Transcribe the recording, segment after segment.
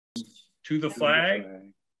to the flag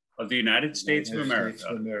of the United States of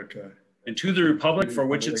America, and to the republic for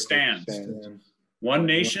which it stands, one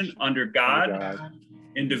nation under God,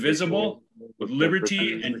 indivisible, with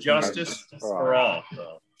liberty and justice for all.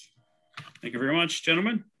 Thank you very much,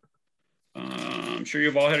 gentlemen. I'm sure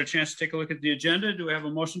you've all had a chance to take a look at the agenda. Do we have a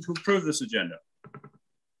motion to approve this agenda?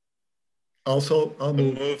 Also, I'll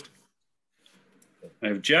move. I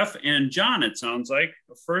have Jeff and John, it sounds like,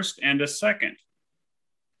 a first and a second.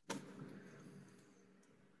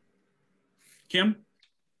 Kim?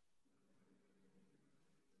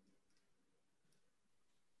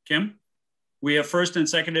 Kim? We have first and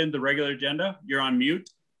seconded the regular agenda. You're on mute.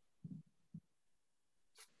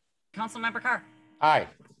 Councilmember Carr. Aye.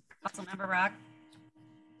 Councilmember Rock.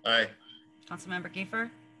 Aye. Councilmember Kiefer.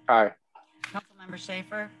 Aye. Councilmember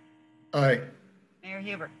Schaefer. Aye. Mayor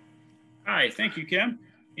Huber. Aye, thank you, Kim.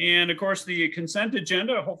 And of course, the consent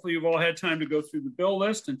agenda. Hopefully you've all had time to go through the bill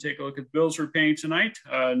list and take a look at the bills we're paying tonight.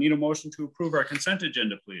 Need a motion to approve our consent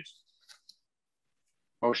agenda, please.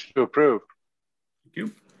 Motion to approve. Thank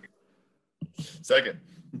you. Second.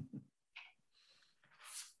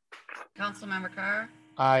 Councilmember Carr.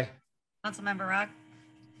 Aye. Councilmember Rock.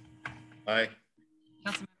 Aye.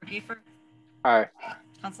 Councilmember Kiefer. Aye.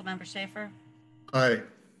 Councilmember Schaefer. Aye.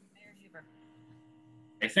 Mayor Huber.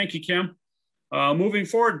 Hey, thank you, Kim. Moving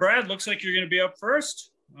forward, Brad, looks like you're going to be up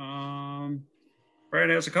first. Brad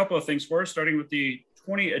has a couple of things for us, starting with the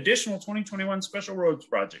additional 2021 special roads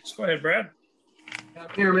projects. Go ahead, Brad.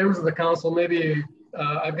 Mayor, members of the council, maybe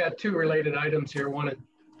I've got two related items here, one and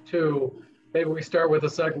two. Maybe we start with the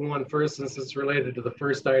second one first, since it's related to the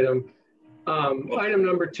first item. Item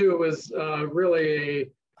number two is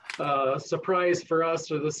really a surprise for us,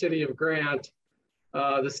 or the city of Grant.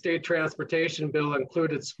 The state transportation bill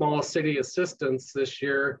included small city assistance this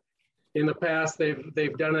year. In the past,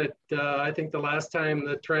 they've done it. I think the last time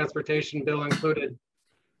the transportation bill included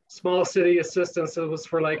small city assistance, it was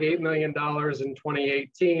for like $8 million in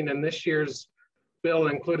 2018, and this year's bill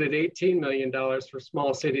included $18 million for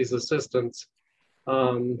small cities assistance.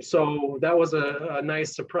 So that was a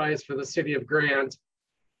nice surprise for the city of Grant.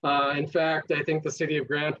 In fact, I think the city of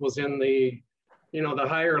Grant was in the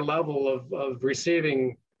higher level of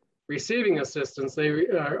receiving assistance.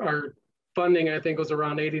 Our funding, I think, was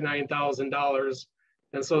around $89,000,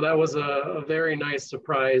 and so that was a very nice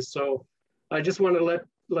surprise. So I just want to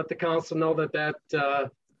let the council know that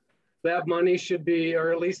money should be,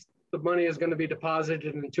 or at least the money is going to be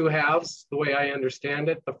deposited in two halves, the way I understand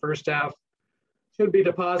it. The first half should be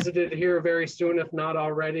deposited here very soon, if not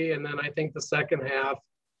already, and then I think the second half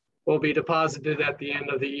will be deposited at the end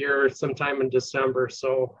of the year, sometime in December.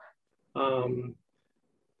 So I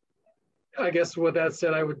guess with that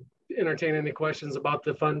said, I would entertain any questions about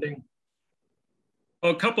the funding.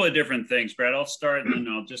 Well, a couple of different things, Brad. I'll start and then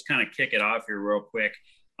I'll just kind of kick it off here real quick.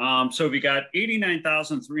 So we got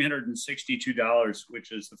 $89,362,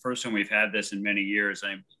 which is the first time we've had this in many years.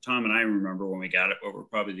 Tom and I remember when we got it, but we're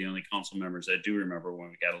probably the only council members that do remember when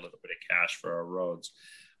we got a little bit of cash for our roads.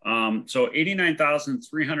 So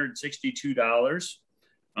 $89,362.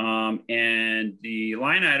 And the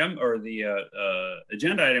line item, or the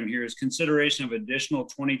agenda item here, is consideration of additional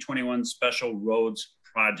 2021 special roads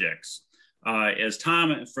projects. As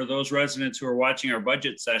Tom, for those residents who are watching our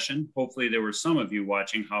budget session, hopefully there were some of you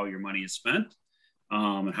watching how your money is spent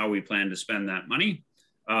and how we plan to spend that money.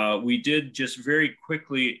 We did just very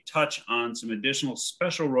quickly touch on some additional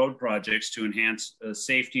special road projects to enhance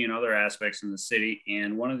safety and other aspects in the city.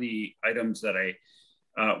 And one of the items that I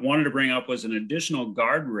wanted to bring up was an additional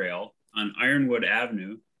guardrail on Ironwood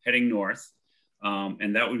Avenue heading north.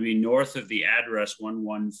 And that would be north of the address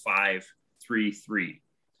 11533.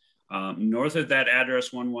 North of that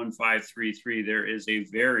address 11533, there is a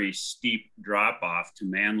very steep drop off to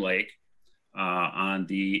Man Lake on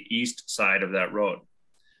the east side of that road.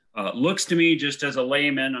 Looks to me, just as a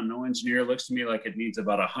layman, I'm no engineer, looks to me like it needs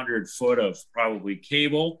about 100 foot of probably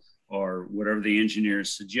cable or whatever the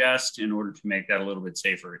engineers suggest in order to make that a little bit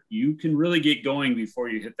safer. You can really get going before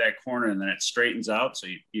you hit that corner, and then it straightens out. So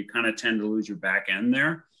you kind of tend to lose your back end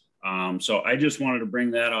there. So I just wanted to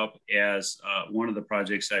bring that up as one of the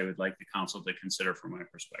projects I would like the council to consider from my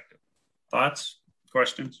perspective. Thoughts,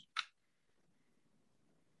 questions?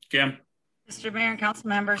 Kim? Mr. Mayor and council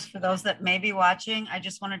members, for those that may be watching, I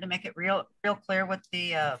just wanted to make it real clear what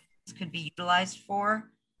the could be utilized for.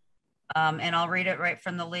 And I'll read it right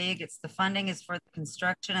from the league. It's the funding is for the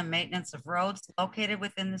construction and maintenance of roads located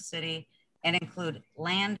within the city and can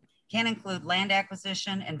include land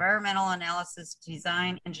acquisition, environmental analysis,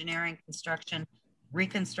 design, engineering, construction,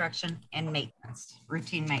 reconstruction, and maintenance,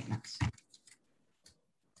 routine maintenance.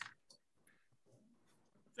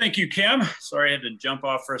 Thank you, Kim. Sorry, I had to jump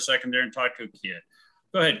off for a second there and talk to a kid.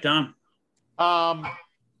 Go ahead, Tom.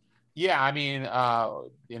 Yeah, I mean,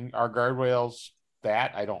 in our guardrails,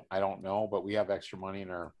 that I don't know, but we have extra money in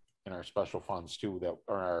our special funds too, that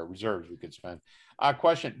or our reserves we could spend.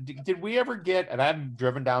 Question: did we ever get? And I've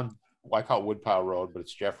driven down, I call it Woodpile Road, but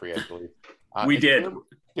it's Jeffrey, I believe. We did.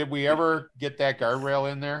 Did we ever get that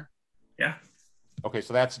guardrail in there? Yeah. Okay,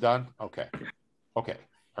 so that's done. Okay. Okay.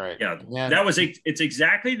 All right. Yeah, and that was it's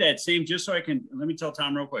exactly that same. Just so I can let me tell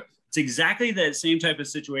Tom real quick. It's exactly that same type of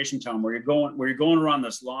situation, Tom, where you're going around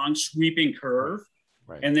this long sweeping curve,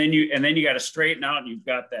 right. and then you got to straighten out, and you've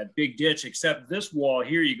got that big ditch. Except this wall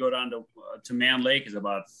here, you go down to Man Lake is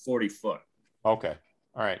about 40 foot. Okay.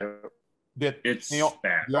 All right. It's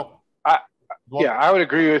bad. Yeah, I would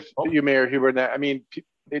agree with you, Mayor Huber. In that I mean,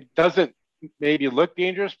 it doesn't maybe look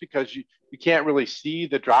dangerous because you can't really see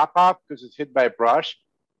the drop off because it's hidden by brush.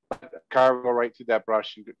 But the car will go right through that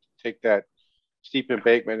brush and take that steep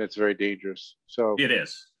embankment. It's very dangerous. So it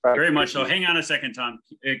is very much so. Hang on a second, Tom.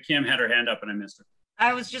 Kim had her hand up and I missed her.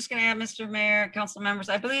 I was just going to add, Mr. Mayor, council members,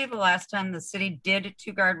 I believe the last time the city did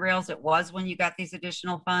 2 guardrails, it was when you got these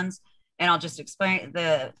additional funds. And I'll just explain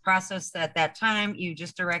the process. At that time, you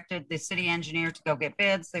just directed the city engineer to go get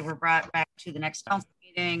bids. They were brought back to the next council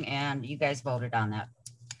meeting and you guys voted on that.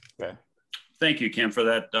 Okay. Thank you, Kim, for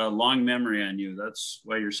that long memory on you. That's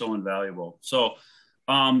why you're so invaluable. So,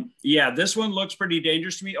 yeah, this one looks pretty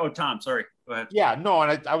dangerous to me. Oh, Tom, sorry. Go ahead. Yeah, no,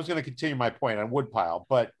 and I was going to continue my point on Woodpile,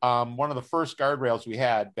 but one of the first guardrails we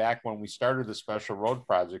had back when we started the special road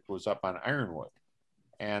project was up on Ironwood.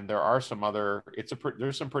 And there are some other,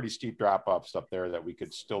 there's some pretty steep drop-offs up there that we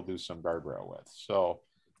could still do some guardrail with. So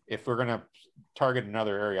if we're going to target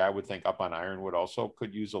another area, I would think up on Ironwood also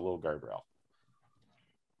could use a little guardrail.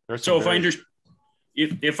 So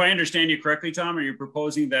if I understand you correctly, Tom, are you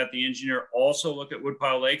proposing that the engineer also look at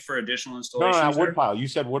Woodpile Lake for additional installations? No, not Woodpile. You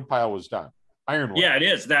said Woodpile was done. Ironwood. Yeah, it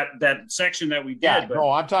is that section that we did. Yeah, but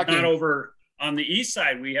no, I'm talking not over on the east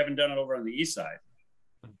side. We haven't done it over on the east side.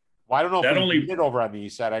 Well, I don't know that if we did over on the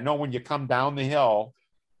east side. I know when you come down the hill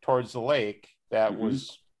towards the lake, that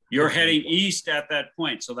was. You're heading east at that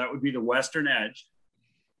point, so that would be the western edge.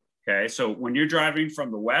 Okay, so when you're driving from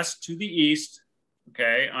the west to the east,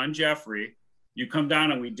 okay, on Jeffrey, you come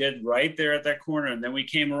down and we did right there at that corner and then we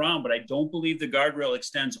came around, but I don't believe the guardrail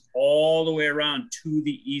extends all the way around to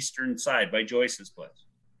the eastern side by Joyce's place.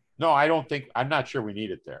 No, I'm not sure we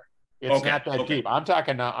need it there. It's not that deep. I'm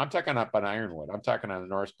talking up on Ironwood. I'm talking on the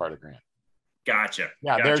north part of Grant. Gotcha.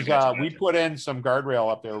 Yeah, we put in some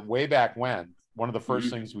guardrail up there way back when, one of the first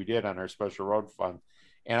things we did on our special road fund.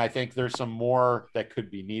 And I think there's some more that could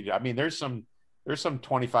be needed. I mean, there's some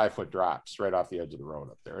 25-foot drops right off the edge of the road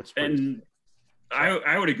up there. It's pretty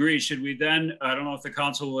I would agree. Should we then, I don't know if the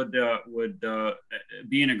council would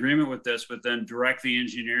be in agreement with this, but then direct the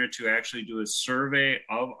engineer to actually do a survey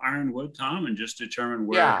of Ironwood, Tom, and just determine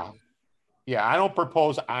where. Yeah. I don't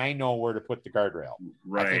propose I know where to put the guardrail.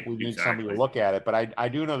 Right. I think we need somebody to look at it, but I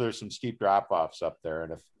do know there's some steep drop-offs up there.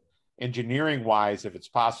 And if engineering wise, if it's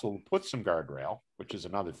possible to put some guardrail, which is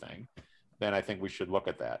another thing, then I think we should look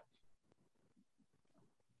at that.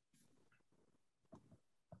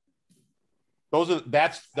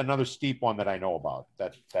 That's another steep one that I know about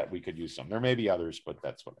that we could use some. There may be others, but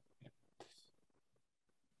that's what.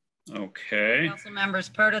 Okay. Council members,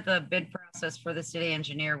 part of the bid process for the city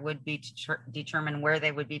engineer would be to determine where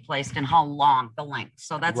they would be placed and how long, the length.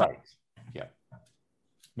 So that's right. Yeah,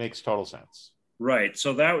 makes total sense. Right.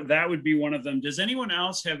 So that would be one of them. Does anyone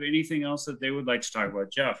else have anything else that they would like to talk about,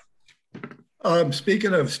 Jeff?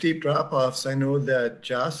 Speaking of steep drop-offs, I know that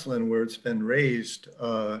Jocelyn, where it's been raised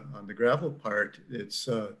on the gravel part, it's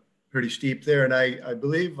pretty steep there. And I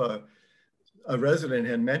believe a resident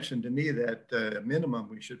had mentioned to me that at minimum,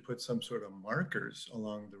 we should put some sort of markers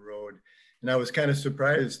along the road. And I was kind of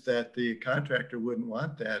surprised that the contractor wouldn't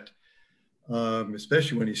want that,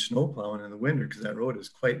 especially when he's snow plowing in the winter, because that road is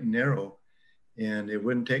quite narrow and it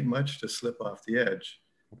wouldn't take much to slip off the edge.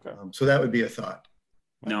 Okay. So that would be a thought.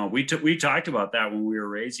 No, we talked about that when we were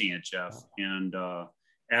raising it, Jeff. And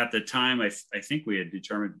at the time, I think we had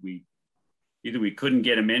determined we couldn't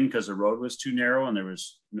get them in because the road was too narrow and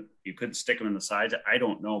you couldn't stick them in the sides. I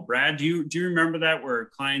don't know. Brad, do you remember that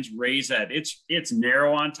where Klein's raised that? It's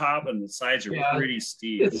narrow on top and the sides are pretty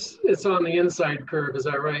steep. It's on the inside curve. Is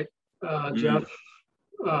that right, Jeff?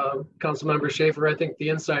 Councilmember Schaefer, I think the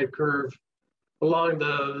inside curve along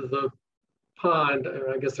the pond,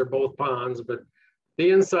 I guess they're both ponds, but the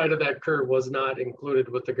inside of that curve was not included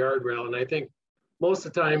with the guardrail. And I think most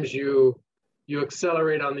of the times you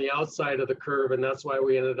accelerate on the outside of the curve, and that's why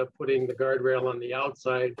we ended up putting the guardrail on the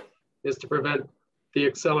outside, is to prevent the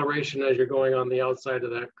acceleration as you're going on the outside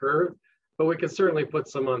of that curve, but we could certainly put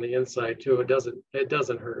some on the inside too. It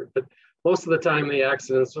doesn't hurt, but most of the time the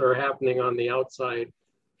accidents are happening on the outside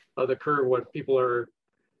of the curve when people are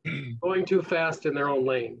going too fast in their own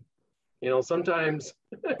lane. You know, sometimes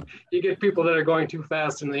you get people that are going too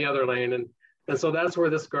fast in the other lane, and so that's where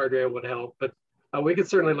this guardrail would help. But we could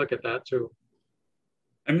certainly look at that too.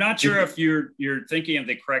 I'm not sure if you're thinking of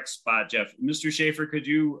the correct spot, Jeff. Mr. Schaefer, could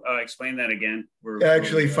you explain that again?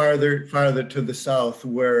 Actually, farther to the south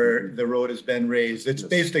where the road has been raised. It's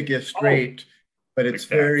basically straight, but it's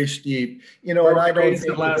very steep. You know, and I don't think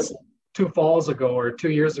the last 2 falls ago or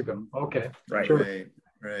 2 years ago. Okay, right, sure.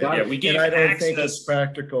 Right. Yeah, we gave and I don't access. think it's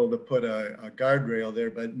practical to put a guardrail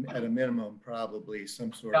there, but at a minimum, probably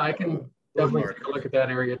some sort of. I can definitely take a look at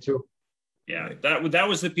that area too. Yeah, that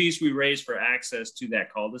was the piece we raised for access to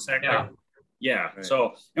that cul-de-sac. Yeah. Yeah. Right.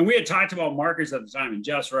 So, and we had talked about markers at the time, and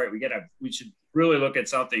Jeff's right. We should really look at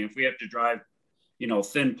something. If we have to drive, you know,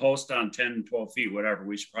 thin post on 10, 12 feet, whatever,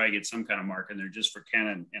 we should probably get some kind of marker in there just for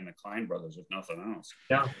Ken and the Klein brothers, if nothing else.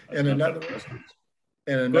 Yeah. And another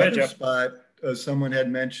spot, someone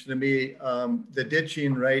had mentioned to me, the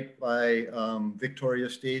ditching right by Victoria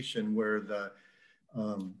Station where the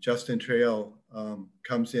Justin Trail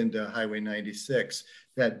comes into Highway 96.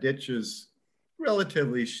 That ditch is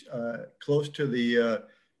relatively close to the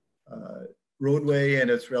roadway, and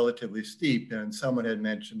it's relatively steep. And someone had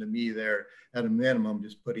mentioned to me there, at a minimum,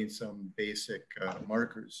 just putting some basic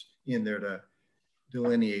markers in there to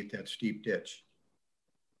delineate that steep ditch.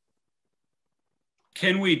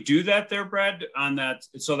 Can we do that there, Brad, on that?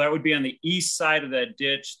 So that would be on the east side of that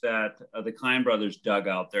ditch that the Klein brothers dug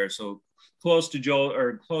out there. So close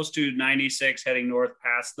to 96 heading north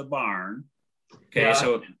past the barn. Okay, yeah.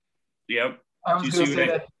 So, yep. I was going to say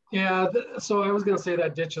that, yeah, so I was going to say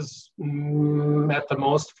that ditch is at the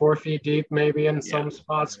most 4 feet deep, maybe in some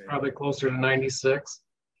spots, probably closer to 96.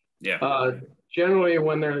 Yeah. Generally,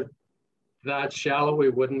 when they're that shallow, we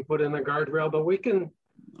wouldn't put in a guardrail, but we can,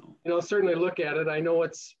 you know, certainly look at it. I know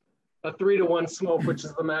it's a 3-to-1 slope, which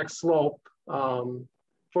is the max slope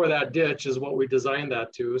for that ditch is what we designed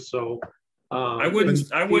that to. So I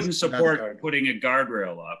wouldn't support putting a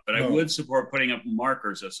guardrail up, but I would support putting up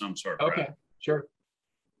markers of some sort. Okay, Brad. Sure.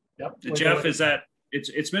 Yep. Jeff, is that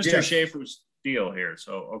it's Mr. Schaefer's deal here?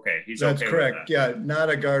 So okay, That's okay correct. With that. Yeah,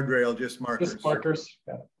 not a guardrail, just markers. Just markers.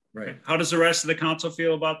 Yeah. Right. How does the rest of the council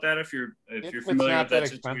feel about that? If you're familiar with that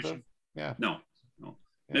situation? Yeah. No. Yeah.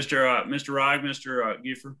 Mr. Aug, Mr.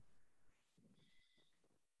 Giefer.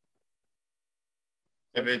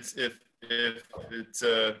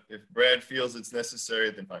 If Brad feels it's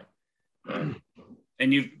necessary, then fine.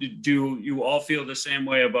 And you all feel the same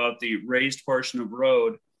way about the raised portion of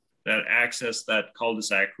road that access that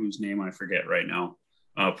cul-de-sac, whose name I forget right now,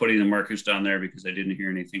 putting the markers down there because I didn't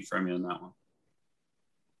hear anything from you on that one.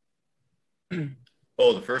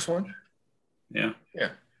 Oh, the first one? Yeah.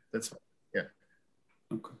 Yeah, that's fine. Yeah.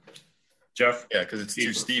 Okay. Jeff? Yeah, because it's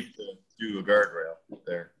too steep to do a guardrail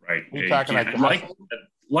there. Right. You're talking like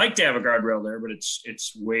to have a guardrail there, but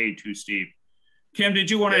it's way too steep. Kim,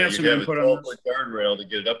 did you want to have some input on this? Guardrail to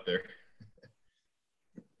get it up there.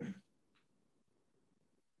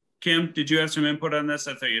 Kim, did you have some input on this?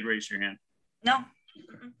 I thought you'd raise your hand. No,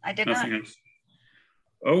 I did not. Else.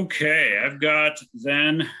 Okay, I've got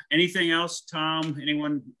then anything else, Tom?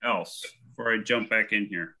 Anyone else before I jump back in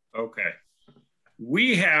here? Okay.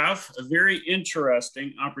 We have a very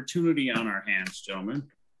interesting opportunity on our hands,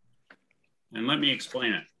 gentlemen. And let me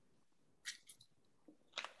explain it.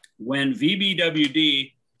 When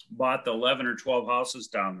VBWD bought the 11 or 12 houses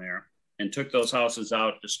down there and took those houses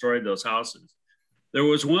out, destroyed those houses, there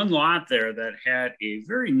was one lot there that had a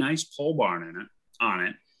very nice pole barn on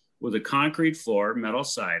it with a concrete floor, metal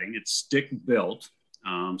siding. It's stick built,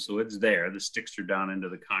 so it's there. The sticks are down into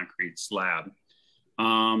the concrete slab.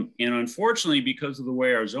 And unfortunately, because of the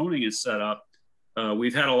way our zoning is set up,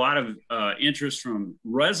 we've had a lot of interest from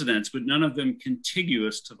residents, but none of them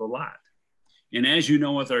contiguous to the lot. And as you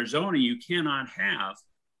know, with our zoning, you cannot have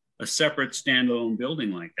a separate standalone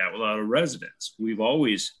building like that without a residence. We've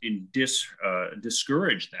always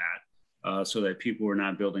discouraged that so that people were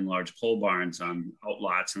not building large pole barns on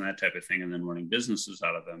outlots and that type of thing and then running businesses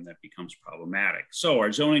out of them. That becomes problematic. So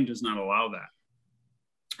our zoning does not allow that.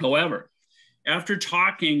 However, after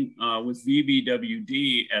talking with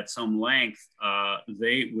VBWD at some length,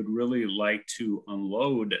 they would really like to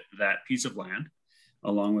unload that piece of land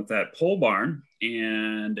along with that pole barn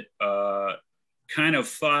and kind of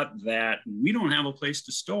thought that we don't have a place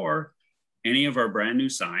to store any of our brand new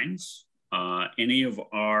signs, any of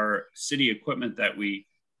our city equipment that we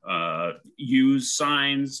use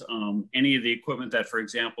signs, any of the equipment that, for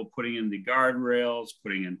example, putting in the guardrails,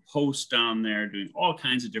 putting in posts down there, doing all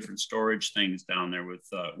kinds of different storage things down there with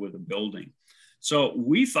a building. So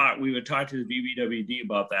we thought we would talk to the VBWD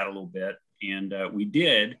about that a little bit, and we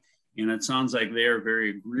did. And it sounds like they are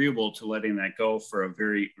very agreeable to letting that go for a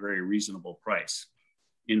very, very reasonable price.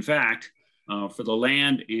 In fact, for the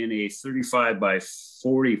land in a 35 by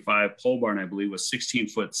 45 pole barn, I believe, with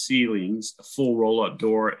 16-foot ceilings, a full roll-up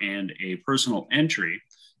door, and a personal entry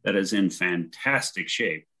that is in fantastic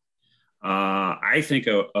shape. I think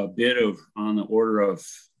a bid of on the order of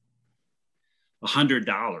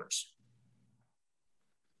 $100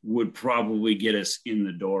 would probably get us in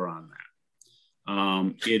the door on that.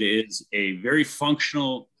 It is a very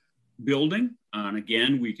functional building. And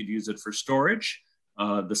again, we could use it for storage.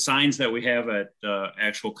 The signs that we have at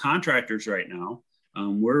actual contractors right now,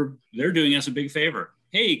 they're doing us a big favor.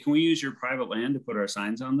 Hey, can we use your private land to put our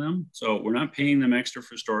signs on them? So we're not paying them extra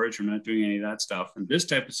for storage. We're not doing any of that stuff. And this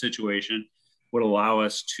type of situation would allow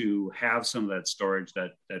us to have some of that storage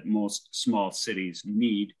that most small cities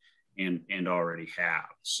need and already have.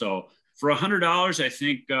 So for $100, I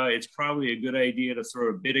think it's probably a good idea to throw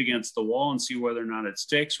a bid against the wall and see whether or not it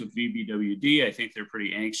sticks with VBWD. I think they're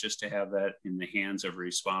pretty anxious to have that in the hands of a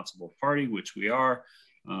responsible party, which we are.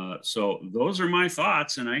 So those are my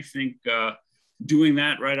thoughts. And I think doing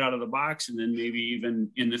that right out of the box, and then maybe even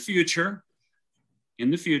in the future,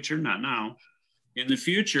 not now, in the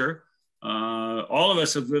future, all of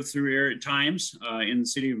us have lived through times in the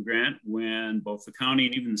city of Grant when both the county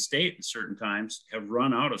and even the state at certain times have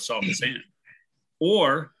run out of salt and sand,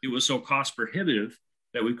 or it was so cost prohibitive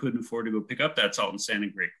that we couldn't afford to go pick up that salt and sand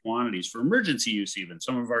in great quantities for emergency use. Even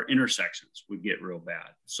some of our intersections would get real bad.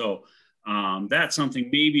 So that's something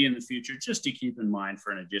maybe in the future just to keep in mind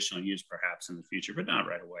for an additional use perhaps in the future, but not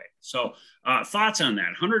right away. So thoughts on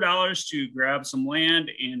that? $100 to grab some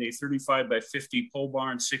land and a 35 by 50 pole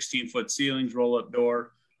barn, 16-foot ceilings, roll-up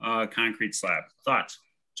door, concrete slab. Thoughts?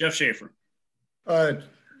 Jeff Schaefer.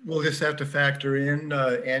 We'll just have to factor in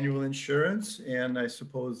annual insurance, and I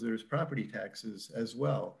suppose there's property taxes as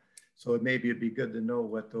well. So maybe it'd be good to know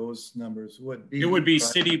what those numbers would be. It would be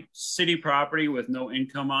city property with no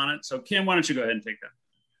income on it. So Kim, why don't you go ahead and take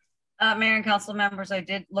that? Mayor and council members, I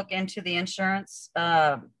did look into the insurance.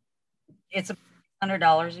 It's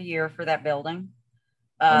 $100 a year for that building.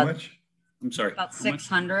 How much? I'm sorry. About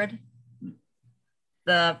 $600.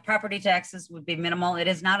 The property taxes would be minimal. It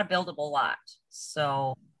is not a buildable lot.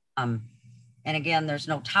 So, and again, there's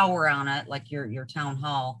no tower on it like your town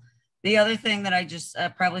hall. The other thing that I just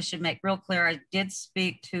probably should make real clear, I did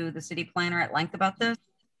speak to the city planner at length about this,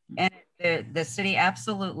 and the city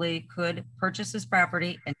absolutely could purchase this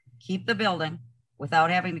property and keep the building without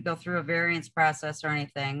having to go through a variance process or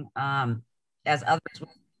anything, as others would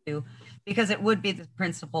do, because it would be the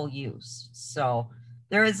principal use. So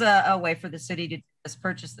there is a way for the city to just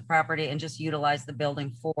purchase the property and just utilize the building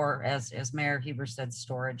for, as Mayor Huber said,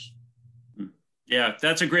 storage. Yeah,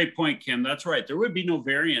 that's a great point, Kim. That's right. There would be no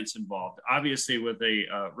variance involved. Obviously, with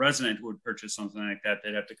a resident who would purchase something like that,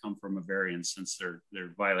 they'd have to come from a variance since they're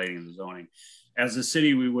violating the zoning. As a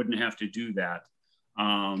city, we wouldn't have to do that.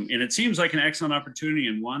 And it seems like an excellent opportunity,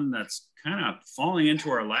 and one that's kind of falling into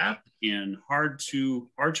our lap and hard to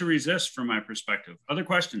resist from my perspective. Other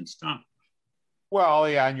questions, Tom? Well,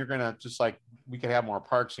 yeah, and you're gonna, just like we could have more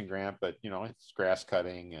parks in Grant, but you know, it's grass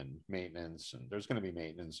cutting and maintenance, and there's going to be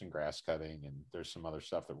maintenance and grass cutting, and there's some other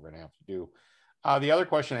stuff that we're going to have to do. The other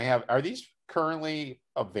question I have: are these currently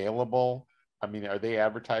available? I mean, are they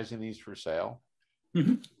advertising these for sale?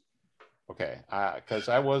 Mm-hmm. Okay, because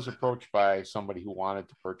I was approached by somebody who wanted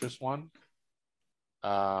to purchase one,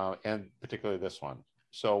 and particularly this one.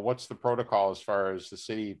 So, what's the protocol as far as the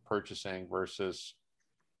city purchasing versus?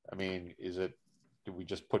 I mean, do we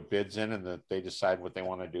just put bids in and that they decide what they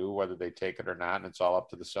want to do, whether they take it or not, and it's all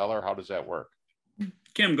up to the seller? How does that work?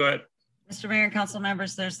 Kim, go ahead. Mr. Mayor and council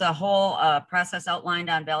members, there's the whole process outlined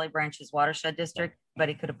on Valley Branch's watershed district, but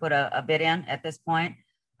he could have put a bid in at this point.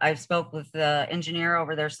 I've spoke with the engineer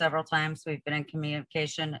over there several times. We've been in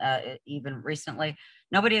communication even recently.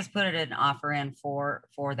 Nobody has put an offer in for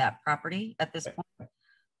that property at this point.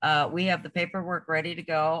 We have the paperwork ready to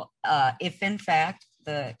go. If in fact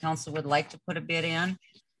the council would like to put a bid in,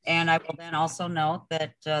 and I will then also note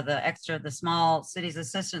that the small cities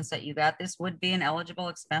assistance that you got, this would be an eligible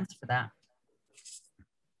expense for that.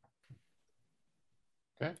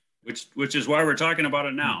 Okay. Which is why we're talking about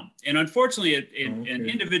it now. And unfortunately, an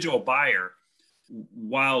individual buyer,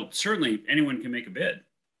 while certainly anyone can make a bid,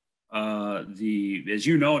 as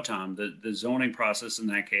you know, Tom, the zoning process in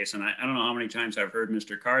that case, and I don't know how many times I've heard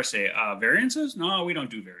Mr. Carr say, variances? No, we don't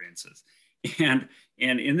do variances. And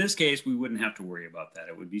in this case, we wouldn't have to worry about that.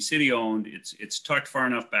 It would be city owned. It's tucked far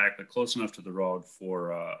enough back, but close enough to the road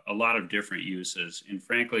for a lot of different uses. And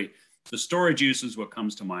frankly, the storage use is what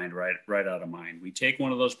comes to mind right out of mind. We take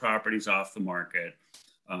one of those properties off the market.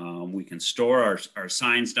 We can store our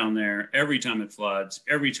signs down there every time it floods,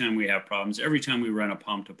 every time we have problems, every time we rent a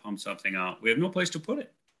pump to pump something out. We have no place to put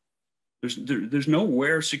it. There's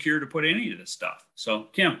nowhere secure to put any of this stuff. So,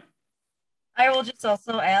 Kim. I will just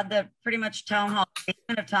also add that pretty much Town Hall, the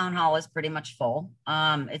basement of Town Hall is pretty much full.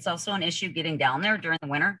 It's also an issue getting down there during the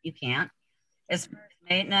winter. You can't. As far as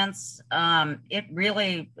maintenance, it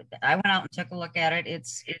really, I went out and took a look at it.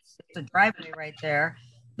 It's a driveway right there.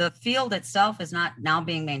 The field itself is not now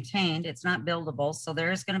being maintained. It's not buildable. So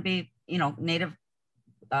there is going to be, native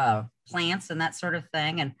plants and that sort of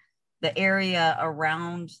thing. And the area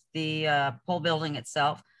around the pole building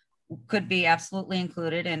itself could be absolutely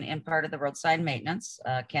included in part of the roadside maintenance.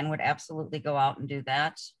 Ken would absolutely go out and do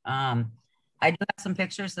that. I do have some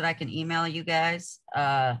pictures that I can email you guys.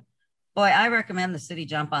 Boy, I recommend the city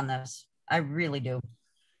jump on this. I really do.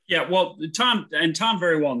 Yeah, well, Tom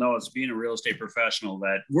very well knows, being a real estate professional,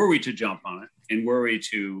 that were we to jump on it and were we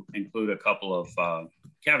to include a couple of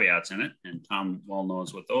caveats in it, and Tom well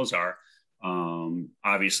knows what those are,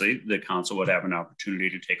 obviously the council would have an opportunity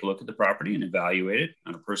to take a look at the property and evaluate it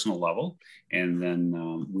on a personal level, and then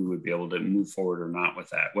we would be able to move forward or not with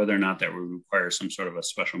that. Whether or not that would require some sort of a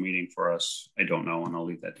special meeting for us, I don't know, and I'll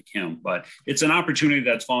leave that to Kim. But it's an opportunity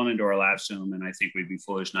that's fallen into our lap soon, and I think we'd be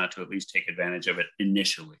foolish not to at least take advantage of it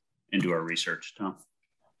initially and do our research. Tom?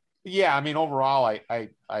 Yeah, I mean, overall, I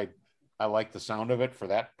like the sound of it for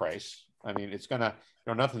that price. I mean, it's gonna,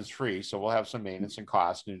 nothing's free, so we'll have some maintenance and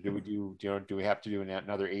cost. And do we have to do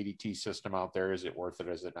another ADT system out there? Is it worth it?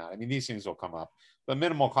 Is it not? I mean, these things will come up, but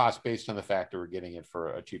minimal cost based on the fact that we're getting it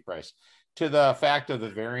for a cheap price. To the fact of the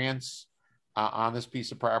variance on this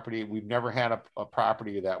piece of property, we've never had a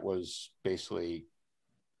property that was basically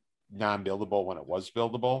non-buildable when it was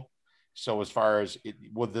buildable. So as far as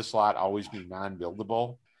would this lot always be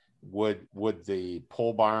non-buildable? Would the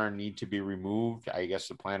pole barn need to be removed? I guess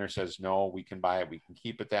the planner says no, we can buy it, we can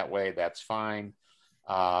keep it that way, that's fine.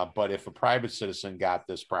 But if a private citizen got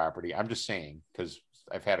this property, I'm just saying, because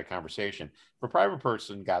I've had a conversation, if a private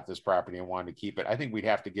person got this property and wanted to keep it, I think we'd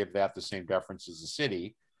have to give that the same deference as the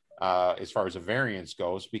city as far as a variance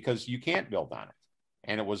goes, because you can't build on it.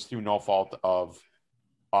 And it was through no fault of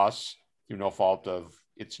us, through no fault of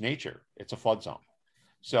its nature. It's a flood zone.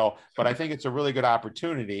 So, but I think it's a really good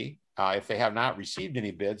opportunity. If they have not received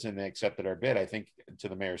any bids and they accepted our bid, I think, to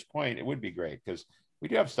the mayor's point, it would be great, because we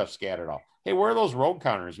do have stuff scattered all. Hey, where are those road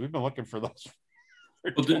counters? We've been looking for those.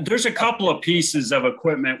 Well, there's a couple of pieces of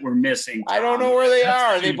equipment we're missing, Tom. I don't know where they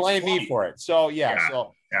are. They blame me for it. So yeah. I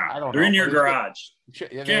don't know. They're in your garage.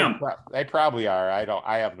 Kim. They probably are.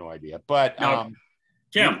 I have no idea. But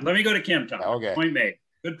Kim, let me go to Kim, Tom. Okay. Point made.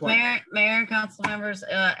 Good point. Mayor and council members,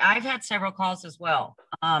 I've had several calls as well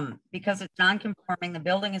because it's non-conforming. The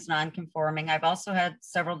building is non-conforming. I've also had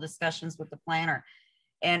several discussions with the planner,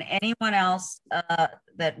 and anyone else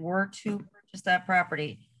that were to purchase that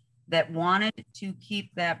property that wanted to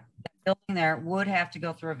keep that building there would have to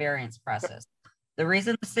go through a variance process. The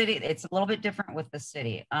reason the city, it's a little bit different with the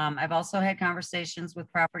city. I've also had conversations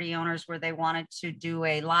with property owners where they wanted to do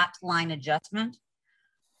a lot line adjustment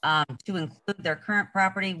to include their current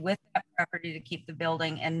property with that property to keep the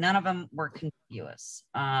building, and none of them were contiguous.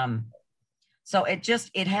 So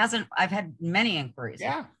it hasn't, I've had many inquiries.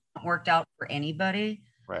 Yeah. It hasn't worked out for anybody.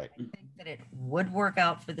 Right. I think that it would work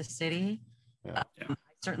out for the city. Yeah. I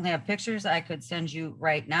certainly have pictures I could send you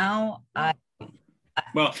right now.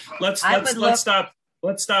 Well, let's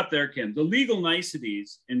stop there, Kim. The legal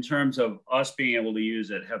niceties in terms of us being able to use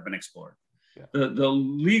it have been explored. Yeah. The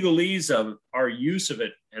legalese of our use of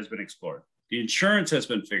it has been explored. The insurance has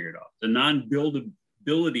been figured out. The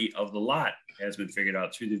non-buildability of the lot has been figured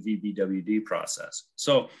out through the VBWD process.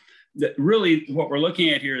 So really what we're looking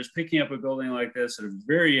at here is picking up a building like this at a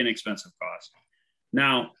very inexpensive cost.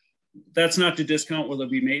 Now, that's not to discount will there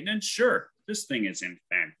be maintenance? Sure, this thing is in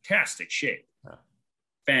fantastic shape. Yeah.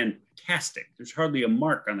 Fantastic. There's hardly a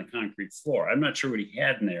mark on the concrete floor. I'm not sure what he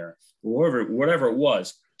had in there, whatever it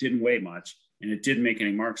was, didn't weigh much, and it didn't make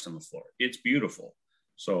any marks on the floor. It's beautiful.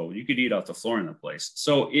 So you could eat off the floor in the place.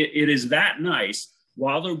 So it is that nice.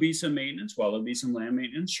 While there'll be some maintenance, while there'll be some land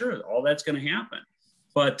maintenance, sure, all that's going to happen.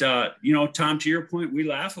 But, Tom, to your point, we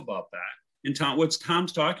laugh about that. And Tom, what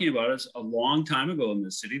Tom's talking about is a long time ago in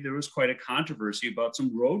this city, there was quite a controversy about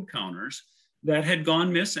some road counters that had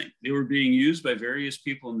gone missing. They were being used by various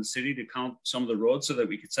people in the city to count some of the roads so that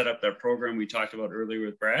we could set up that program we talked about earlier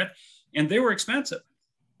with Brad, and they were expensive.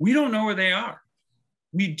 We don't know where they are.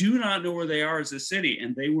 We do not know where they are as a city,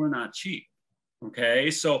 and they were not cheap.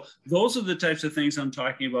 Okay, so those are the types of things I'm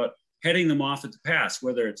talking about, heading them off at the pass,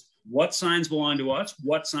 whether it's what signs belong to us,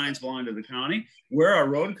 what signs belong to the county, where our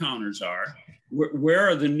road counters are, where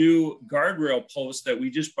are the new guardrail posts that we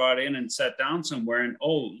just brought in and set down somewhere, and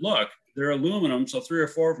oh, look, they're aluminum, so 3 or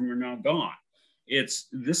 4 of them are now gone. This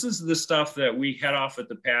is the stuff that we head off at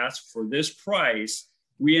the pass. For this price,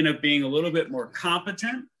 we end up being a little bit more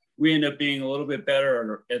competent. We end up being a little bit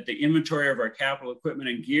better at the inventory of our capital equipment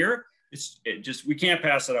and gear. We can't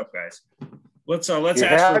pass it up, guys. Let's you ask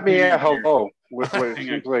had me at hello with what it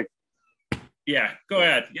seems like. Yeah, go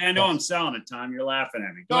ahead. Yeah, I know I'm selling it, Tom. You're laughing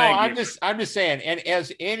at me. Go no, ahead, I'm just saying, and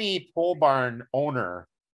as any pole barn owner,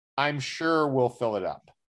 I'm sure we'll fill it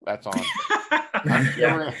up. That's all.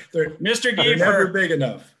 Yeah. Mr. They're never Giefer. big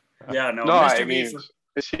enough. Yeah, no, No, Mr. I mean,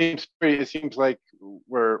 Giefer. it seems like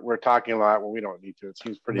we're talking a lot when we don't need to. It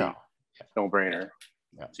seems pretty no-brainer.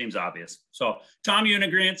 Yeah. Seems obvious. So, Tom, you in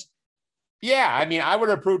agreement? Yeah, I mean, I would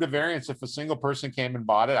have approved a variance if a single person came and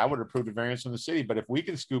bought it. I would have approved a variance from the city, but if we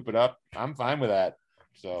can scoop it up, I'm fine with that.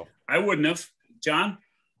 So I wouldn't have. John?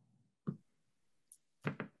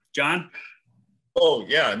 Oh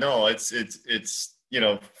yeah, no, it's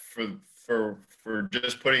for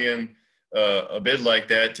just putting in a bid like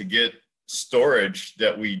that to get storage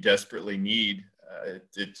that we desperately need.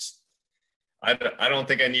 I don't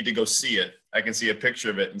think I need to go see it. I can see a picture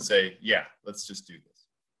of it and say, yeah, let's just do this.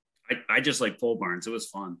 I just like pole barns. It was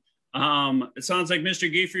fun. It sounds like Mr.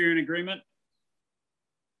 Giefer, you're in agreement.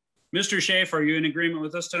 Mr. Schaefer, are you in agreement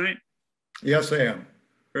with us tonight? Yes, I am.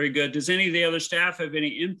 Very good. Does any of the other staff have any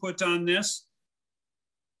input on this?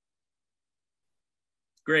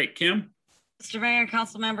 Great. Kim? Mr. Mayor and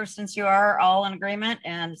council members, since you are all in agreement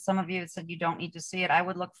and some of you said you don't need to see it, I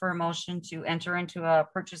would look for a motion to enter into a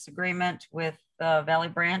purchase agreement with Valley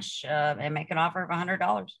Branch and make an offer of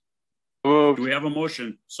 $100. Do we have a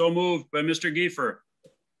motion? So moved by Mr. Giefer.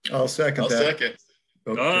 I'll second that. Second.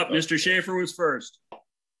 Mr. Schaefer was first.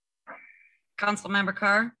 Councilmember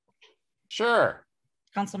Carr? sure.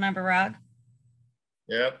 Councilmember Rogg?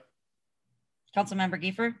 Yep. Councilmember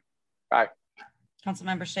Giefer? Aye.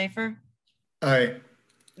 Councilmember Schaefer? Aye.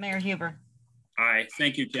 Mayor Huber? Aye.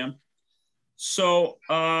 Thank you, Tim. So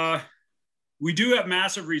we do have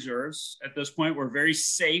massive reserves at this point. We're very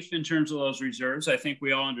safe in terms of those reserves. I think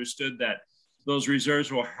we all understood that those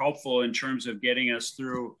reserves were helpful in terms of getting us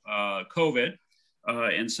through COVID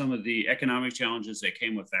and some of the economic challenges that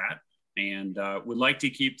came with that. And would like to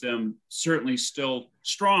keep them certainly still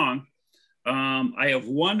strong. I have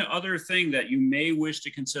one other thing that you may wish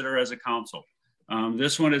to consider as a council.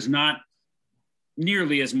 This one is not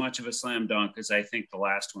nearly as much of a slam dunk as I think the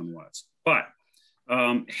last one was, but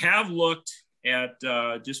have looked at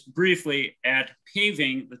just briefly at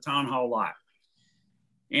paving the town hall lot.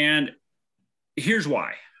 And here's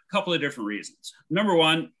why. A couple of different reasons. Number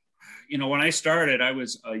one, you know, when I started, I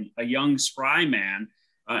was a young spry man,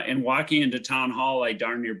 and walking into town hall, I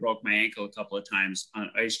darn near broke my ankle a couple of times on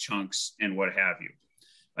ice chunks and what have you.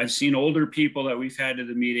 I've seen older people that we've had to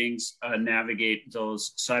the meetings navigate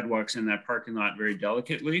those sidewalks in that parking lot very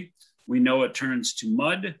delicately. We know it turns to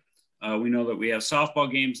mud. We know that we have softball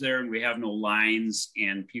games there and we have no lines,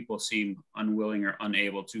 and people seem unwilling or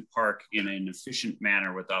unable to park in an efficient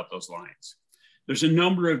manner without those lines. There's a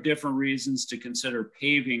number of different reasons to consider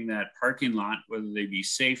paving that parking lot, whether they be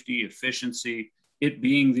safety, efficiency, it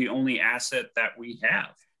being the only asset that we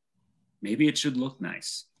have. Maybe it should look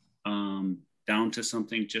nice, down to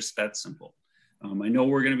something just that simple. I know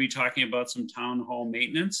we're going to be talking about some town hall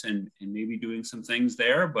maintenance and maybe doing some things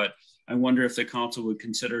there, but I wonder if the council would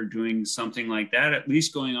consider doing something like that, at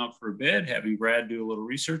least going out for a bid, having Brad do a little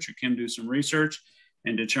research or Kim do some research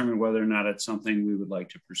and determine whether or not it's something we would like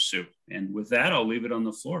to pursue. And with that, I'll leave it on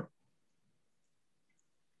the floor.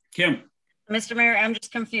 Kim. Mr. Mayor, I'm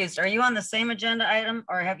just confused. Are you on the same agenda item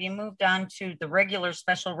or have you moved on to the regular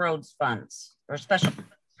special roads funds or special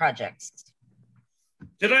projects?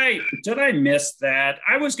 Did I miss that?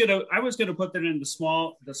 I was gonna put that in the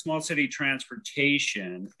small city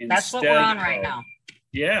transportation instead. That's what we're on right now.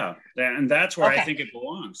 Yeah, and that's where Okay. I think it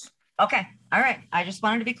belongs. Okay, all right. I just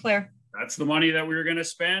wanted to be clear. That's the money that we were going to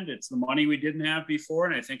spend. It's the money we didn't have before,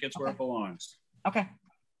 and I think it's where Okay. it belongs. Okay.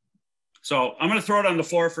 So I'm going to throw it on the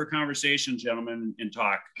floor for conversation, gentlemen, and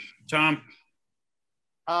talk. Tom?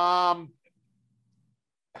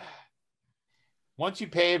 Once you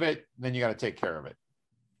pave it, then you got to take care of it.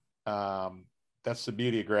 That's the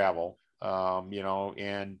beauty of gravel, you know,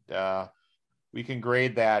 and we can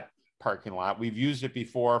grade that parking lot. We've used it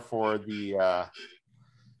before for the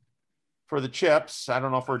chips. I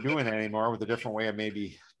don't know if we're doing it anymore with a different way of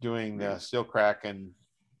maybe doing the seal crack and,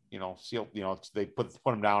 seal, they put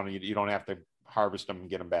them down and you don't have to harvest them and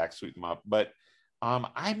get them back, sweep them up. But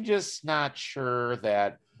I'm just not sure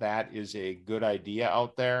that is a good idea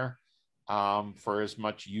out there for as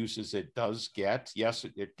much use as it does get. Yes,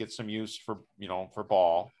 it gets some use for, for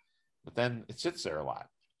ball, but then it sits there a lot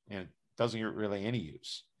and it doesn't get really any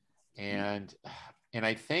use. And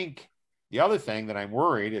I think the other thing that I'm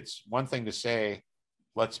worried, it's one thing to say,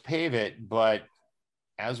 let's pave it, but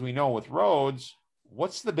as we know with roads,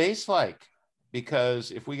 what's the base like?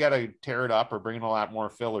 Because if we got to tear it up or bring in a lot more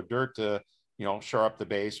fill or dirt to, shore up the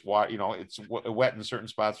base, it's wet in certain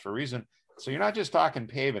spots for a reason. So you're not just talking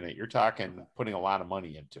paving it, you're talking putting a lot of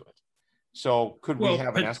money into it. So could we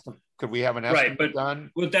have an estimate? Could we have an estimate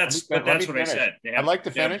done? Well, that's what I said. I'd like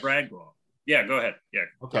to finish. Brad go. Yeah, go ahead. Yeah.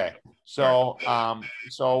 Okay. So,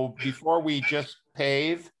 so before we just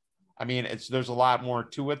pave, I mean, there's a lot more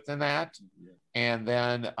to it than that. And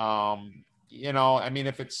then,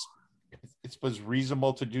 if it was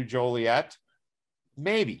reasonable to do Joliet,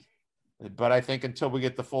 maybe, but I think until we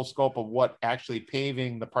get the full scope of what actually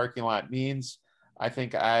paving the parking lot means, I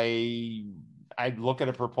think I'd look at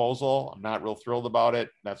a proposal. I'm not real thrilled about it.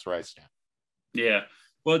 That's where I stand. Yeah.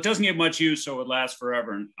 Well, it doesn't get much use, so it lasts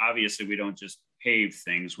forever. And obviously we don't just pave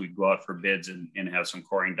things. We go out for bids and have some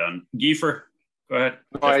coring done. Giefer, go ahead.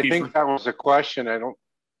 No, I think that was a question. I don't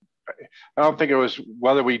think it was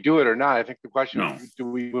whether we do it or not. I think the question was, do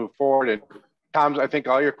we move forward? And Tom, I think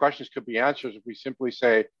all your questions could be answered if we simply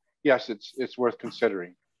say, yes, it's worth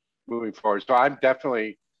considering moving forward. So I'm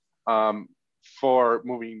definitely for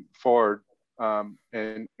moving forward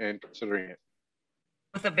and considering it.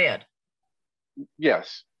 With a bid.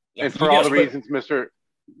 Yes. And for all the reasons Mr.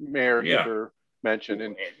 Mayor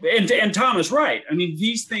mentioned. And Tom is right. I mean,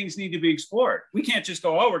 these things need to be explored. We can't just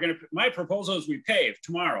go, my proposal is we pave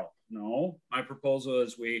tomorrow. No, my proposal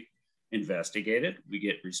is we investigate it. We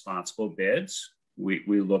get responsible bids. We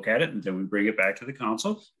look at it and then we bring it back to the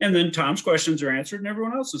council. And then Tom's questions are answered and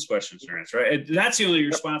everyone else's questions are answered. Right? That's the only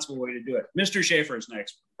responsible way to do it. Mr. Schaefer is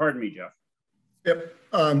next. Pardon me, Jeff. Yep.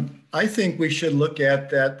 I think we should look at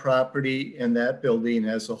that property and that building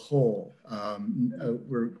as a whole.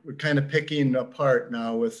 We're kind of picking apart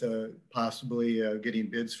now with possibly getting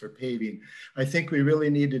bids for paving. I think we really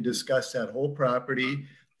need to discuss that whole property,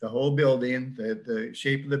 the whole building, the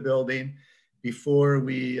shape of the building, before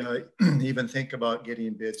we even think about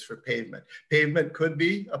getting bids for pavement. Pavement could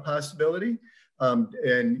be a possibility.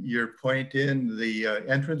 And your point in the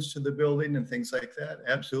entrance to the building and things like that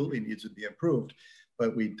absolutely needs to be improved.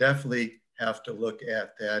 But we definitely have to look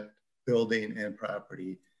at that building and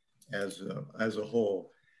property as a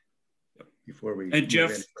whole before we and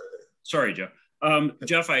Jeff, sorry, Jeff.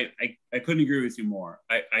 Jeff, I couldn't agree with you more.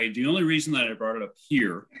 The only reason that I brought it up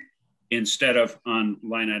here instead of on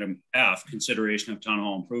line item F, consideration of town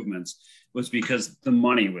hall improvements, was because the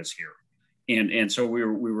money was here. And so we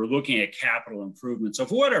were looking at capital improvements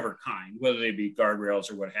of whatever kind, whether they be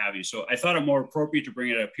guardrails or what have you. So I thought it more appropriate to bring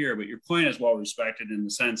it up here, but your point is well respected in the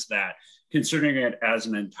sense that considering it as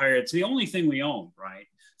an entire, it's the only thing we own, right?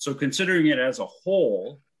 So considering it as a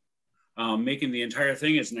whole, making the entire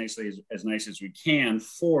thing as nice as we can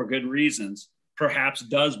for good reasons, perhaps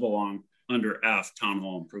does belong under F, town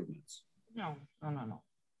hall improvements. No.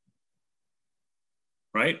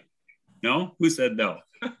 Right? No? Who said no?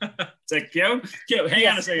 It's like, Kim, hang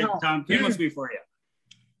on a second, no. Tom. Kim must be for you.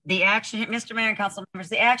 The action, Mr. Mayor and council members,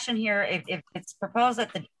 the action here, if it's proposed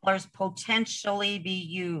that the dollars potentially be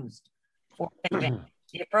used for paving,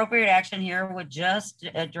 the appropriate action here would just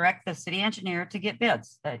direct the city engineer to get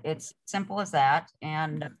bids. It's simple as that,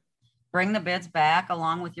 and bring the bids back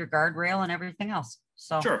along with your guardrail and everything else.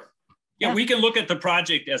 So sure. Yeah, we can look at the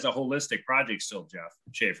project as a holistic project still, Jeff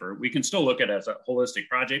Schaefer. We can still look at it as a holistic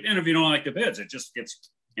project. And if you don't like the bids, it just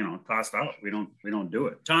gets, tossed out. We don't do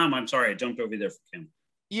it. Tom, I'm sorry, I jumped over there for Kim.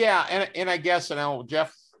 Yeah, and I guess, and I'll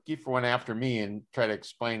Jeff Kiefer went after me and try to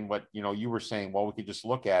explain what, you were saying, well, we could just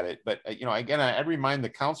look at it. But, again, I remind the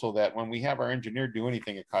council that when we have our engineer do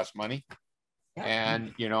anything, it costs money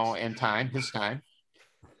and, and time, his time.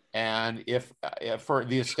 And if for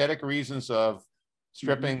the aesthetic reasons of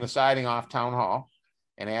stripping the siding off town hall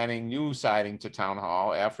and adding new siding to town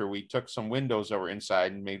hall after we took some windows that were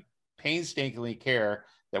inside and made painstakingly care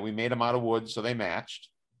that we made them out of wood so they matched.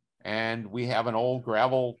 And we have an old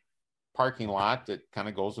gravel parking lot that kind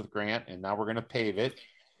of goes with Grant, and now we're going to pave it.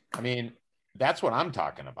 I mean, that's what I'm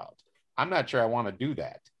talking about. I'm not sure I want to do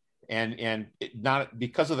that. And not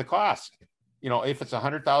because of the cost. you know, if it's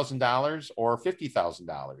 $100,000 or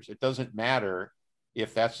 $50,000, it doesn't matter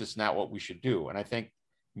if that's just not what we should do. And I think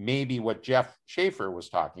maybe what Jeff Schaefer was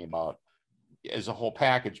talking about as a whole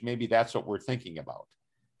package, maybe that's what we're thinking about.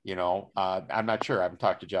 You know, I'm not sure. I haven't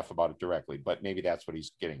talked to Jeff about it directly, but maybe that's what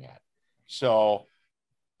he's getting at. So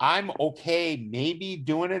I'm okay maybe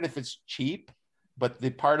doing it if it's cheap, but the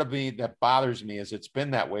part of me that bothers me is it's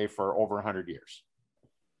been that way for over 100 years.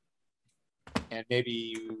 And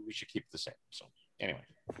maybe we should keep it the same. So anyway.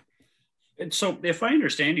 And so if I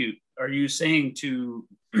understand you, are you saying to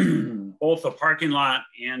both the parking lot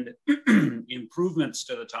and improvements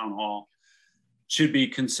to the town hall should be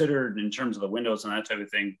considered in terms of the windows and that type of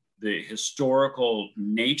thing, the historical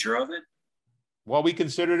nature of it? Well, we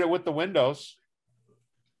considered it with the windows.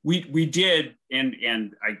 We did,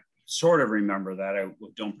 and I sort of remember that. I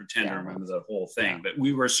don't pretend to remember the whole thing, but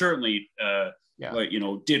we were certainly, you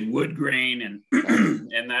know, did wood grain and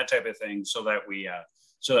and that type of thing, so that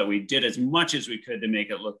we did as much as we could to make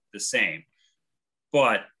it look the same.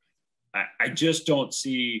 But I just don't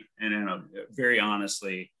see, and very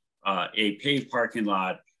honestly, a paved parking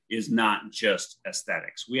lot is not just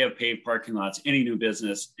aesthetics. We have paved parking lots. Any new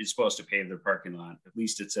business is supposed to pave their parking lot. At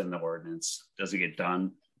least it's in the ordinance. Does it get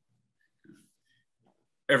done?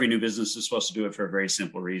 Every new business is supposed to do it for a very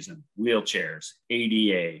simple reason. Wheelchairs,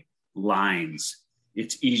 ADA, lines.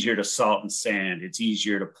 It's easier to salt and sand. It's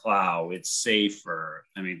easier to plow. It's safer.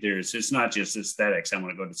 I mean, it's not just aesthetics. I'm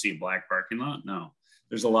going to go to see a black parking lot. No,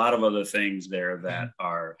 there's a lot of other things there that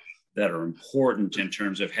are important in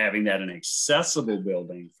terms of having that an accessible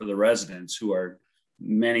building for the residents, who are,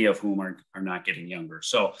 many of whom are not getting younger.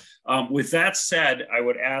 So with that said, I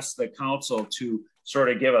would ask the council to sort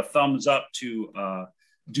of give a thumbs up to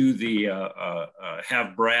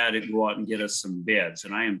have Brad go out and get us some bids.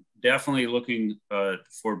 And I am definitely looking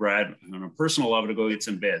for Brad on a personal level to go get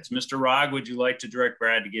some bids. Mr. Rogg, would you like to direct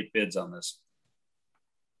Brad to get bids on this?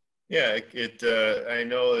 Yeah, I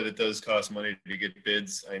know that it does cost money to get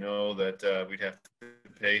bids. I know that we'd have to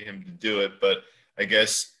pay him to do it, but I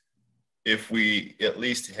guess if we at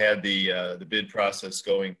least had the bid process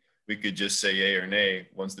going, we could just say yay or nay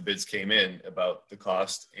once the bids came in about the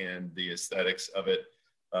cost and the aesthetics of it.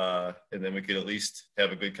 And then we could at least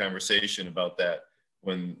have a good conversation about that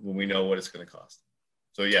when we know what it's going to cost.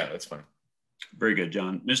 So yeah, that's fine. Very good,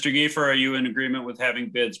 John. Mr. Giefer, are you in agreement with having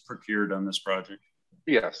bids procured on this project?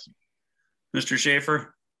 Yes. Mr.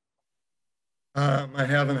 Schaefer? I'm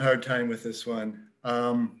having a hard time with this one.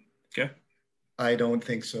 Okay. I don't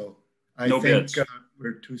think so. I think bids.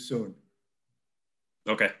 We're too soon.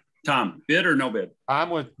 Okay. Tom, bid or no bid? I'm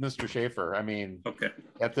with Mr. Schaefer. I mean, okay.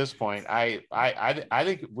 At this point, I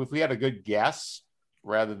think if we had a good guess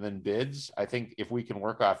rather than bids, I think if we can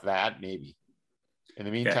work off that, maybe. In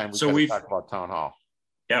the meantime, we've talk about town hall.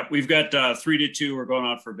 Yeah, we've got 3-2. We're going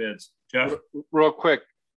out for bids. Jeff? Real quick,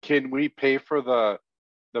 can we pay for the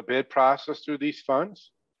bid process through these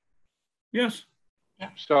funds? Yes. Yeah.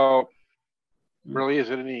 So really,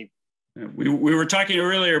 is it any? We were talking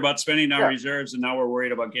earlier about spending our reserves, and now we're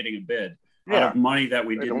worried about getting a bid out of money that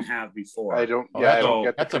we didn't have before. I don't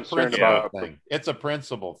get the concern about thing. It's a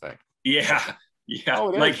principle thing. Yeah. Yeah. Oh,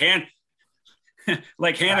 like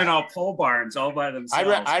handing out pole barns all by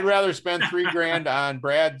themselves. I'd rather spend $3,000 on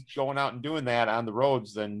Brad going out and doing that on the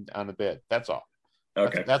roads than on the bid. That's all.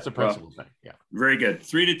 Okay. That's a principle thing. Yeah. Very good.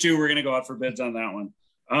 3-2. We're going to go out for bids on that one.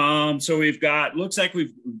 So looks like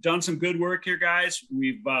we've done some good work here, guys.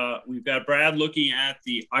 We've got Brad looking at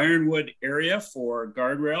the Ironwood area for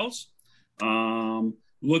guardrails,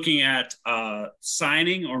 looking at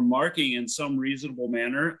signing or marking in some reasonable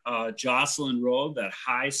manner Jocelyn Road, that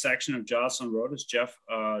high section of Jocelyn Road, as Jeff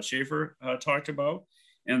Schaefer talked about,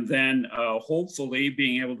 and then hopefully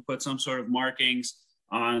being able to put some sort of markings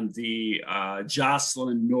on the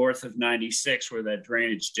Jocelyn north of 96 where that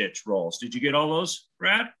drainage ditch rolls. Did you get all those,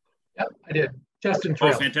 Brad? Yep, I did. Justin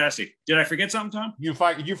Trail. Oh, fantastic. Did I forget something, Tom? You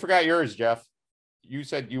forgot yours, Jeff. You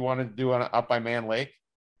said you wanted to do up by Man Lake.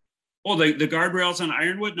 Oh, the guardrails on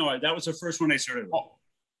Ironwood? No, that was the first one I started with.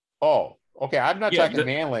 Oh, okay. I'm not talking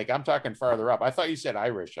Man Lake. I'm talking farther up. I thought you said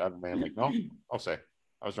Irish on Man Lake. No? I'll say.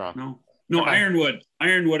 I was wrong. No, okay.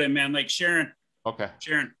 Ironwood and Man Lake. Sharon. Okay.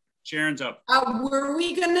 Sharon's up. Were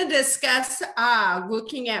we going to discuss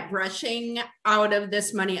looking at brushing out of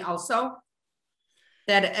this money also?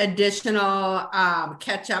 That additional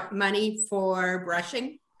catch-up money for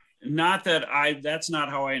brushing? That's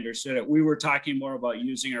not how I understood it. We were talking more about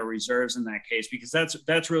using our reserves in that case, because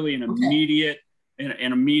that's really an immediate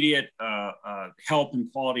help in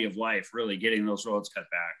quality of life, really getting those roads cut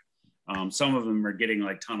back. Some of them are getting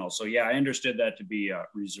like tunnels. So yeah, I understood that to be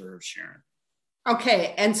reserves, Sharon.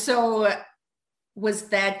 Okay, and so was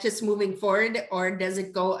that just moving forward, or does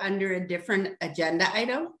it go under a different agenda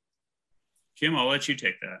item? Kim, I'll let you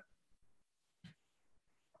take that.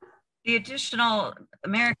 The additional,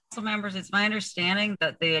 Mayor and Council members, it's my understanding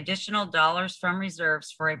that the additional dollars from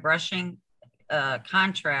reserves for a brushing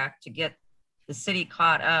contract to get the city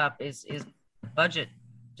caught up is budget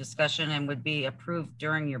discussion and would be approved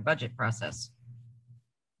during your budget process.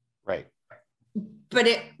 Right. But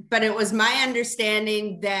it was my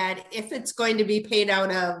understanding that if it's going to be paid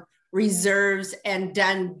out of reserves and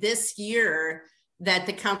done this year, that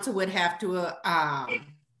the council would have to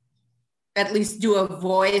at least do a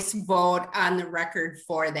voice vote on the record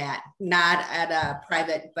for that, not at a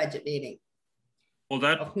private budget meeting. Well,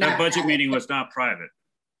 that budget meeting was not private.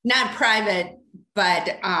 Not private,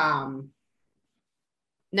 but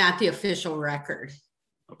not the official record.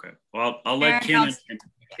 Okay. Well, I'll let Kim.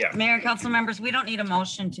 Yeah. Mayor and council members, we don't need a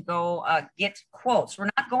motion to go get quotes. We're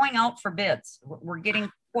not going out for bids. We're getting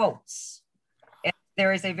quotes.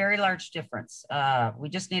 There is a very large difference. We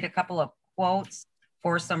just need a couple of quotes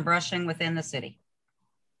for some brushing within the city.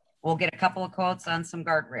 We'll get a couple of quotes on some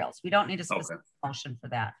guardrails. We don't need a specific motion for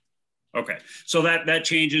that. Okay, so that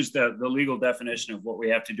changes the legal definition of what we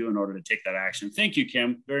have to do in order to take that action. Thank you,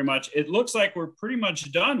 Kim, very much. It looks like we're pretty much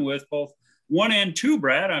done with both 1 and 2,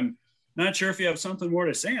 Brad. I'm not sure if you have something more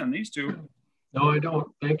to say on these two. No, I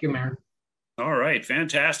don't. Thank you, Mayor. All right,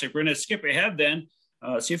 fantastic. We're going to skip ahead then.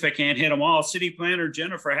 See if I can't hit them all. City Planner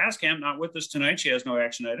Jennifer Haskamp, not with us tonight. She has no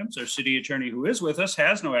action items. Our City Attorney, who is with us,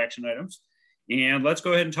 has no action items. And let's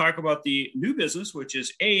go ahead and talk about the new business, which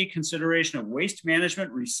is A, consideration of waste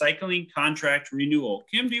management recycling contract renewal.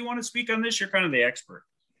 Kim, do you want to speak on this? You're kind of the expert.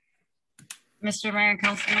 Mr. Mayor and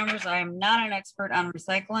council members, I am not an expert on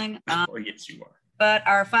recycling. Oh, yes, you are. But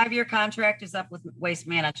our 5-year contract is up with waste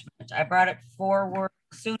management. I brought it forward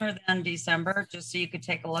sooner than December, just so you could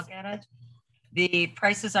take a look at it. The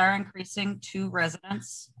prices are increasing to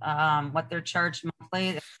residents. What they're charged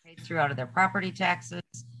monthly, they're paid through out of their property taxes.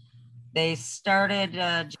 They started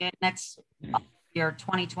next year,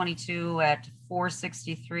 2022, at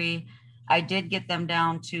 $463. I did get them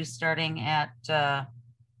down to starting at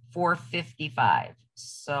 $455.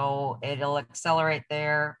 So it'll accelerate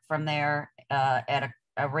from there at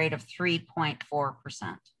a rate of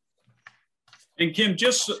 3.4%. And Kim,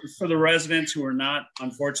 just for the residents who are not,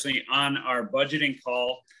 unfortunately, on our budgeting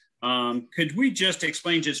call, could we just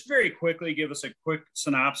explain just very quickly, give us a quick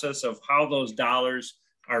synopsis of how those dollars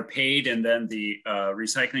are paid and then the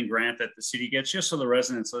recycling grant that the city gets, just so the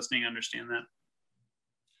residents listening understand that?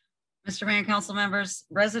 Mr. Mayor and council members,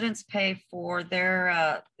 residents pay for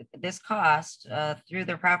their this cost through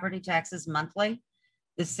their property taxes monthly.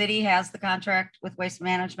 The city has the contract with Waste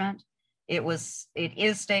Management. It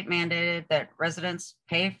is state mandated that residents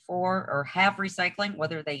pay for or have recycling,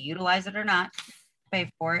 whether they utilize it or not, pay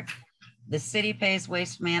for it. The city pays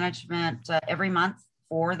Waste Management every month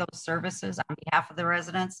for those services on behalf of the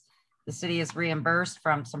residents. The city is reimbursed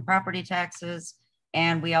from some property taxes,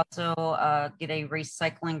 and we also get a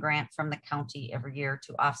recycling grant from the county every year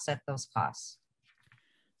to offset those costs.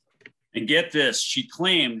 And get this, she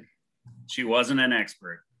claimed she wasn't an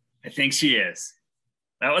expert. I think she is.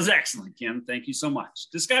 That was excellent, Kim. Thank you so much.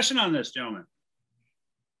 Discussion on this, gentlemen.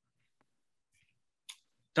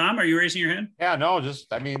 Tom, are you raising your hand? Yeah, no,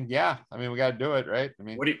 we got to do it, right? I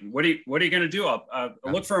mean, what are you going to do? I'll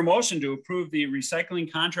look for a motion to approve the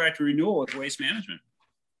recycling contract renewal with Waste Management.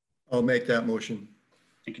 I'll make that motion.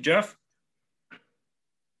 Thank you, Jeff.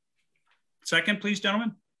 Second, please,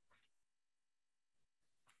 gentlemen.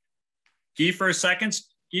 Giefer, seconds.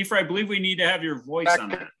 Giefer, I believe we need to have your voice on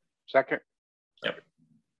that. Second. Yep.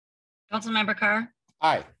 Councilmember Carr?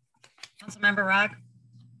 Aye. Councilmember Rock?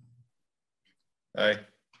 Aye.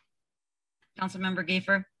 Councilmember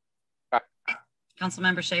Giefer? Aye.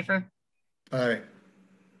 Councilmember Schaefer? Aye.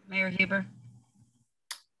 Mayor Huber?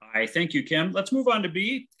 Aye, thank you, Kim. Let's move on to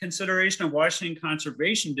B, consideration of Washington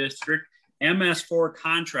Conservation District MS4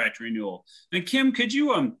 contract renewal. And Kim, could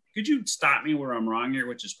you stop me where I'm wrong here,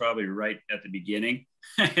 which is probably right at the beginning?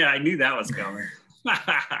 I knew that was coming.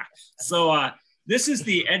 So this is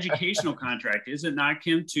the educational contract, is it not,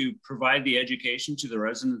 Kim, to provide the education to the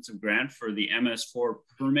residents of Grant for the MS4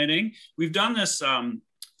 permitting? We've done this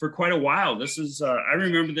for quite a while. This is, I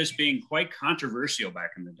remember this being quite controversial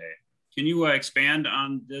back in the day. Can you expand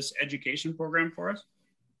on this education program for us?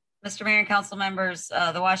 Mr. Mayor and council members,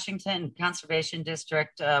 the Washington Conservation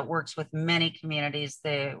District works with many communities.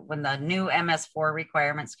 When the new MS4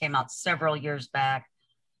 requirements came out several years back,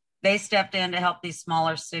 they stepped in to help these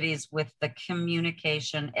smaller cities with the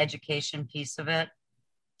communication education piece of it.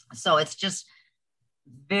 So it's just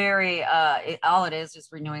very, all it is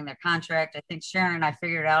renewing their contract. I think Sharon and I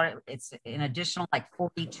figured out it's an additional like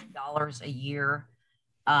 $42 a year.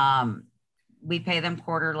 We pay them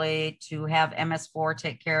quarterly to have MS4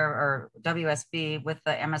 take care, or WSB with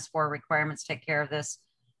the MS4 requirements take care of this.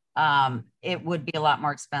 It would be a lot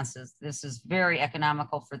more expensive. This is very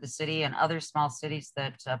economical for the city and other small cities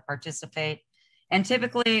that participate. And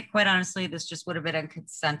typically, quite honestly, this just would have been a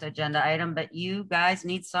consent agenda item, but you guys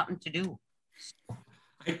need something to do.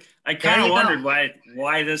 I kind of wondered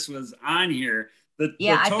why this was on here.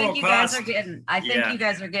 I think you guys are getting, you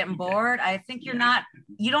guys are getting bored. I think you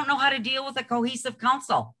don't know how to deal with a cohesive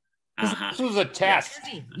council. This was a test.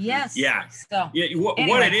 Yes. Yeah. So,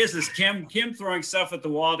 what it is Kim throwing stuff at the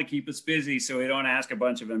wall to keep us busy so we don't ask a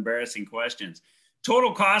bunch of embarrassing questions.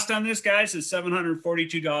 Total cost on this, guys, is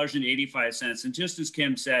 $742.85. And just as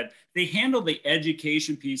Kim said, they handle the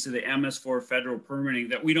education piece of the MS4 federal permitting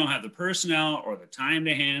that we don't have the personnel or the time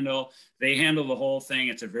to handle. They handle the whole thing.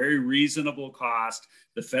 It's a very reasonable cost.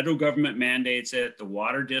 The federal government mandates it. The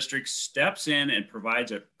water district steps in and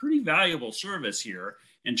provides a pretty valuable service here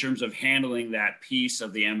in terms of handling that piece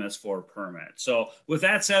of the MS4 permit. So with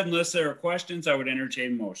that said, unless there are questions, I would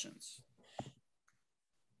entertain motions.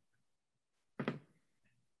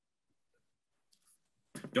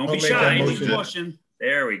 Don't be shy. Motion.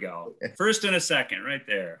 There we go. First and a second, right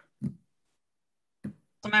there.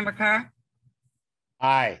 Councilmember Carr.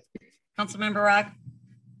 Aye. Councilmember Rock.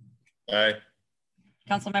 Aye.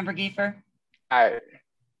 Councilmember Giefer. Aye.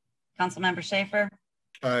 Councilmember Schaefer.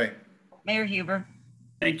 Aye. Mayor Huber.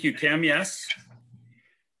 Thank you, Kim. Yes.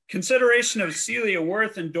 Consideration of Celia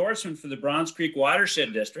Worth endorsement for the Browns Creek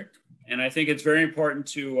Watershed District. And I think it's very important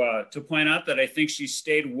to point out that I think she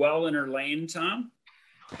stayed well in her lane, Tom.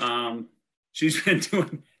 She's been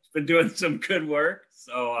doing some good work.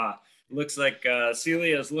 So looks like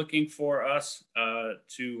Celia is looking for us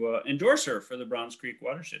to endorse her for the Browns Creek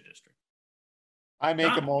Watershed District. I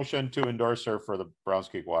make a motion to endorse her for the Browns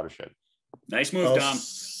Creek Watershed. Nice move, Tom.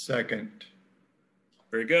 Second.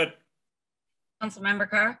 Very good. Councilmember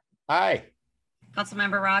Carr. Aye.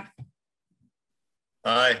 Councilmember Rock.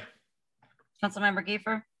 Aye. Councilmember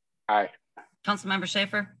Giefer. Aye. Councilmember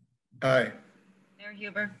Schaefer. Aye. Mayor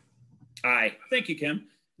Huber. Aye. Thank you, Kim.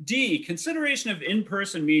 D, consideration of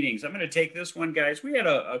in-person meetings. I'm going to take this one, guys. We had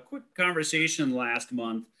a quick conversation last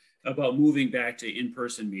month about moving back to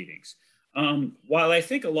in-person meetings. While I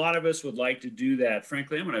think a lot of us would like to do that,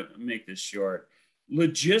 frankly, I'm going to make this short.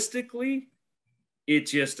 Logistically, it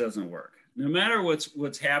just doesn't work. No matter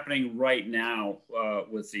what's happening right now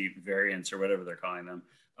with the variants or whatever they're calling them,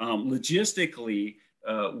 logistically,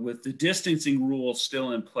 with the distancing rules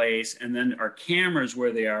still in place, and then our cameras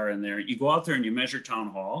where they are in there, you go out there and you measure town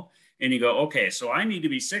hall, and you go, okay, so I need to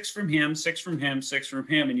be 6 from him, 6 from him, 6 from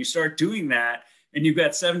him, and you start doing that, and you've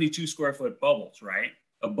got 72 square foot bubbles, right?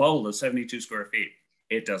 A bubble is 72 square feet.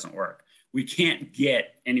 It doesn't work. We can't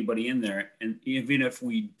get anybody in there, and even if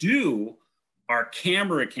we do, our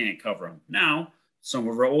camera can't cover them. Now, some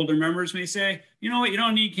of our older members may say, you know what, you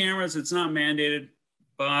don't need cameras, it's not mandated,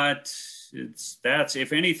 but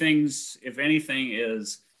if anything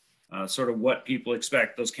is sort of what people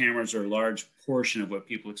expect. Those cameras are a large portion of what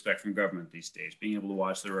people expect from government these days, being able to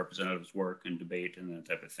watch their representatives work and debate and that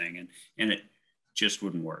type of thing. And it just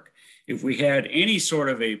wouldn't work. If we had any sort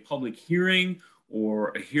of a public hearing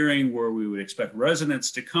or a hearing where we would expect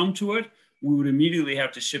residents to come to it, we would immediately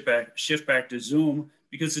have to shift back to Zoom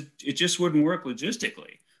because it just wouldn't work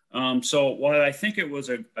logistically. So while I think it was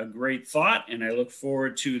a great thought, and I look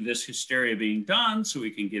forward to this hysteria being done so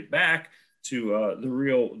we can get back to the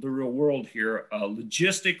real world here,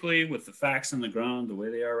 logistically with the facts on the ground the way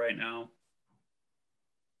they are right now,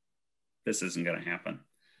 this isn't going to happen.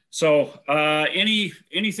 So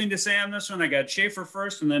anything to say on this one? I got Schaefer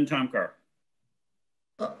first and then Tom Carr.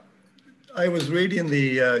 I was reading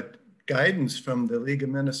the guidance from the League of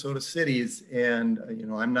Minnesota Cities, and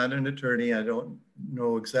I'm not an attorney, I don't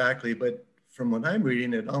know exactly, but from what I'm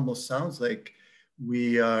reading, it almost sounds like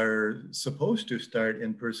we are supposed to start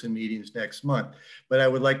in-person meetings next month. But I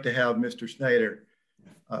would like to have Mr. Snyder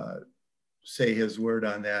say his word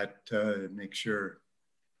on that to make sure.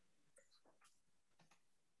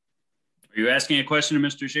 Are you asking a question to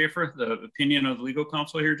Mr. Schaefer, the opinion of the legal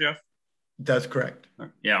counsel here, Jeff? That's correct.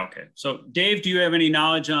 Yeah, okay. So Dave, do you have any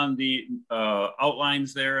knowledge on the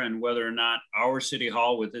outlines there and whether or not our city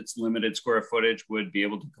hall with its limited square footage would be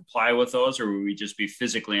able to comply with those, or would we just be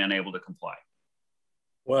physically unable to comply?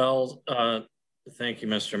 Well, thank you,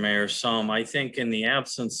 Mr. Mayor. I think in the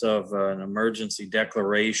absence of an emergency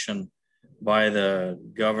declaration by the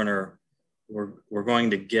governor, we're going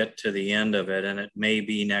to get to the end of it, and it may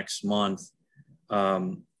be next month.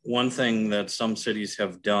 One thing that some cities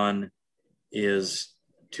have done is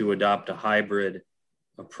to adopt a hybrid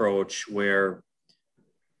approach where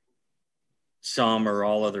some or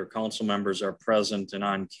all other council members are present and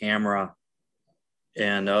on camera,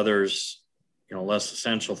 and others, less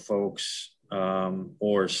essential folks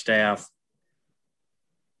or staff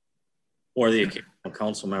or the occasional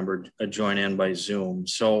council member join in by Zoom.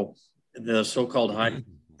 So the so-called hybrid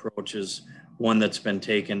approach is one that's been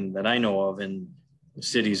taken that I know of in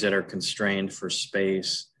cities that are constrained for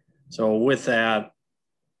space. So with that,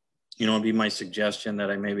 it'd be my suggestion that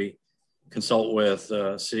I maybe consult with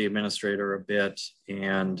the city administrator a bit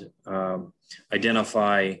and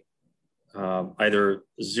identify either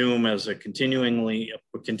Zoom as a continuing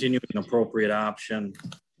appropriate option,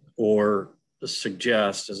 or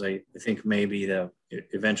suggest, as I think maybe the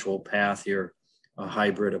eventual path here, a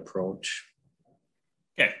hybrid approach.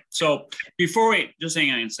 Okay, so before we, just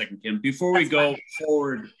hang on a second, Kim, before we go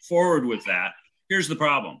forward with that, here's the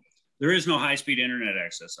problem. There is no high-speed internet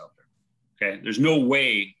access out there, okay? There's no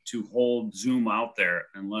way to hold Zoom out there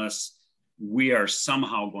unless we are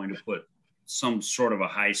somehow going to put some sort of a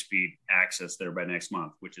high-speed access there by next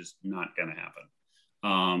month, which is not gonna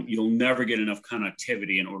happen. You'll never get enough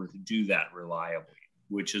connectivity in order to do that reliably,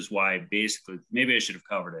 which is why basically, maybe I should have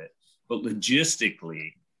covered it, but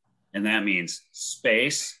logistically, and that means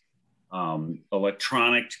space,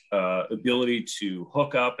 electronic ability to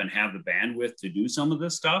hook up and have the bandwidth to do some of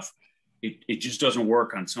this stuff, it just doesn't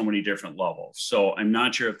work on so many different levels. So I'm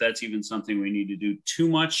not sure if that's even something we need to do too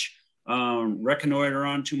much reconnoiter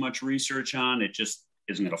on, too much research on. It just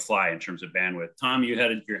isn't going to fly in terms of bandwidth. Tom, you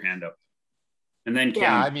had your hand up. And then Kim.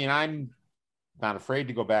 Yeah, I mean, I'm not afraid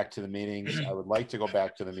to go back to the meetings. I would like to go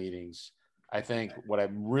back to the meetings. I think what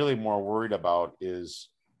I'm really more worried about is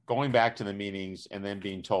going back to the meetings and then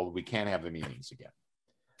being told we can't have the meetings again.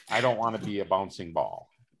 I don't want to be a bouncing ball.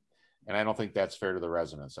 And I don't think that's fair to the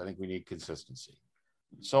residents. I think we need consistency.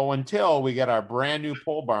 So until we get our brand new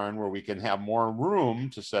pole barn where we can have more room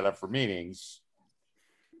to set up for meetings,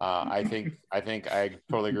 I think I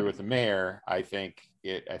totally agree with the mayor. I think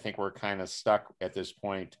we're kind of stuck at this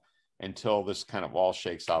point until this kind of all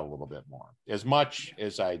shakes out a little bit more, as much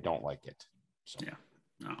as I don't like it. So. Yeah.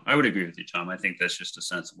 No, I would agree with you, Tom. I think that's just a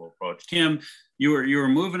sensible approach. Kim, you were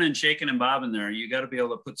moving and shaking and bobbing there. You got to be able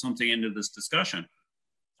to put something into this discussion.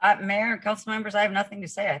 Mayor and council members, I have nothing to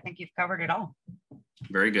say. I think you've covered it all.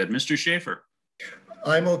 Very good. Mr. Schaefer.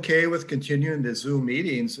 I'm okay with continuing the Zoom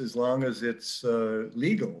meetings as long as it's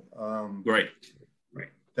legal. Right.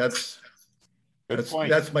 That's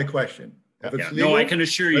my question. If it's legal, no, I can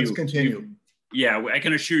assure you. Let's continue. Yeah, I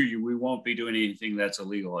can assure you we won't be doing anything that's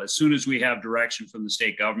illegal. As soon as we have direction from the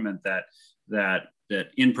state government that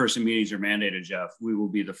in-person meetings are mandated, Jeff, we will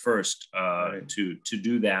be the first to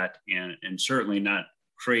do that, and certainly not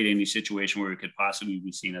create any situation where we could possibly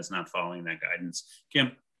be seen as not following that guidance.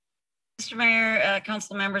 Kim. Mr. Mayor,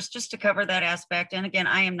 council members, just to cover that aspect, and again,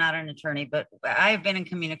 I am not an attorney, but I have been in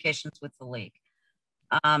communications with the league.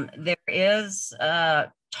 There is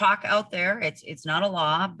talk out there. It's not a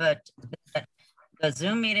law, but the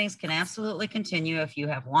Zoom meetings can absolutely continue if you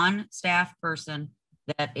have one staff person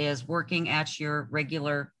that is working at your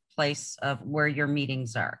regular place of where your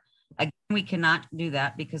meetings are. Again, we cannot do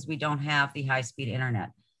that because we don't have the high-speed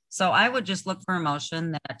internet. So I would just look for a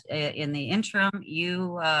motion that in the interim,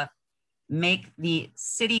 you make the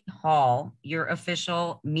city hall your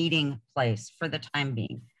official meeting place for the time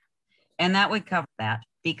being. And that would cover that,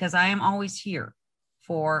 because I am always here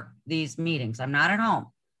for these meetings. I'm not at home.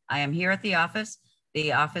 I am here at the office.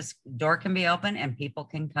 The office door can be open and people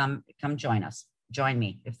can come join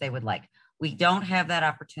me if they would like. We don't have that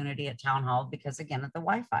opportunity at town hall because, again, of the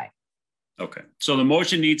Wi-Fi. Okay, so the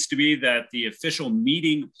motion needs to be that the official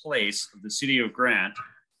meeting place of the city of Grant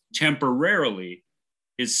temporarily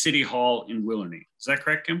is City Hall in Willerny. Is that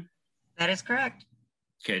correct, Kim? That is correct.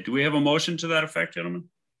 Okay, do we have a motion to that effect, gentlemen?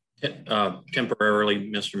 Temporarily,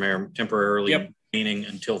 Mr. Mayor, temporarily, yep. Meaning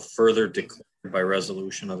until further declared by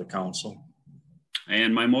resolution of the council.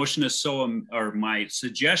 And my motion is my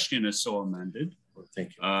suggestion is so amended.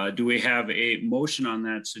 Thank you. Do we have a motion on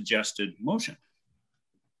that suggested motion?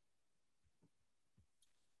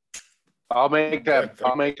 I'll make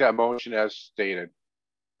that motion as stated.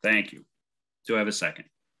 Thank you. Do I have a second?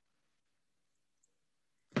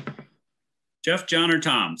 Jeff, John, or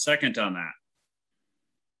Tom? Second on that.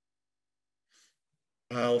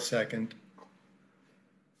 I'll second.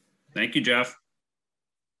 Thank you, Jeff.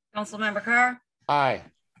 Councilmember Carr? Aye.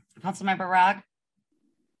 Councilmember Rogg?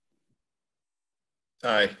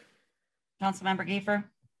 Aye. Councilmember Giefer?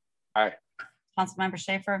 Aye. Councilmember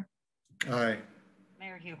Schaefer? Aye.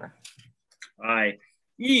 Mayor Huber? Aye.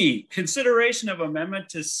 E, consideration of amendment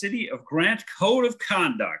to City of Grant Code of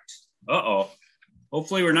Conduct. Uh-oh.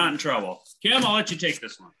 Hopefully we're not in trouble. Kim, I'll let you take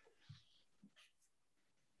this one.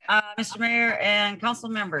 Mr. Mayor and council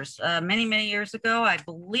members, many, many years ago, I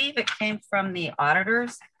believe it came from the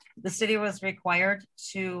auditors. The city was required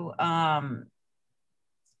to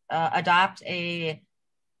adopt a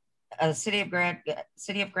City of Grant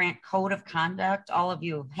Code of Conduct. All of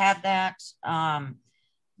you have had that.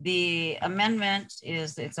 The amendment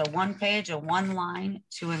is, it's a one page, a one line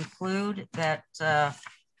to include that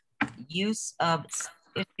use of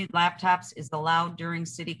issued laptops is allowed during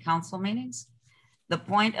city council meetings. The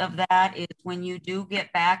point of that is when you do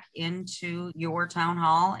get back into your town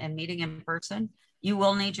hall and meeting in person, you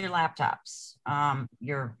will need your laptops.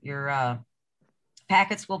 Your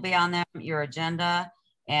packets will be on them, your agenda.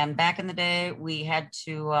 And back in the day, we had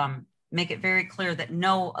to make it very clear that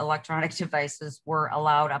no electronic devices were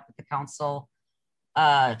allowed up at the council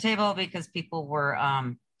table because people were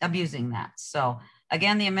abusing that. So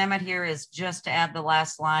again, the amendment here is just to add the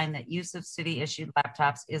last line that use of city issued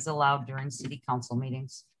laptops is allowed during city council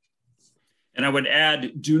meetings. And I would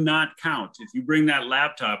add, do not count. If you bring that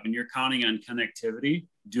laptop and you're counting on connectivity,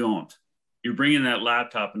 don't. You're bringing that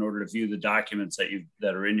laptop in order to view the documents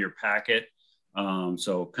that are in your packet.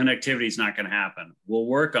 So connectivity is not going to happen. We'll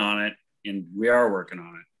work on it, and we are working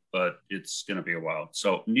on it, but it's going to be a while.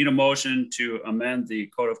 So need a motion to amend the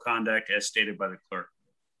code of conduct as stated by the clerk.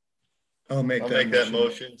 I'll make that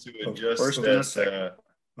motion to adjust that.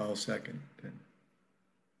 I'll second.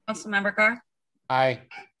 Councilmember Carr? Aye.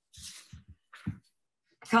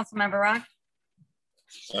 Councilmember Rock?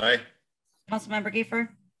 Aye. Councilmember Giefer?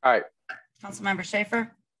 Aye. Councilmember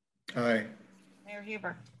Schaefer? Aye. Mayor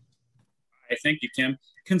Huber? Aye, thank you, Kim.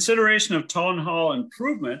 Consideration of town hall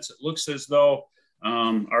improvements. It looks as though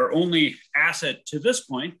our only asset to this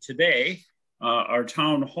point today, our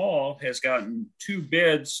town hall has gotten 2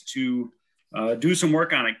 bids to do some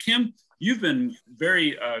work on it. Kim, you've been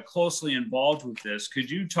very closely involved with this.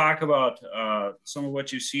 Could you talk about some of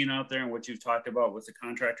what you've seen out there and what you've talked about with the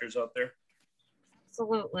contractors out there?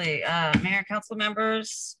 Absolutely. Mayor, council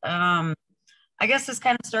members, I guess this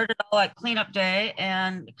kind of started all at cleanup day,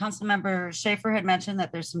 and Councilmember Schaefer had mentioned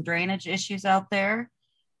that there's some drainage issues out there,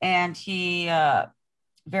 and he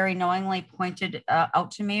very knowingly pointed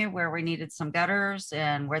out to me where we needed some gutters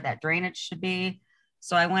and where that drainage should be.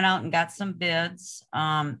 So I went out and got some bids.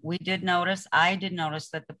 I did notice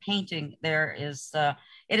that the painting there is,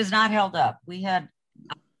 it is not held up. We had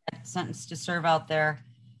a sentence to serve out there.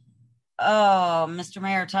 Oh, Mr.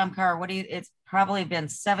 Mayor, Tom Carr, it's probably been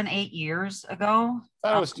 7-8 years ago. I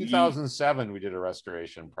thought it was 2007 we did a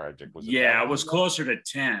restoration project. Was it? Yeah, it was closer to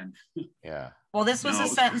 10. Yeah. Well, this was a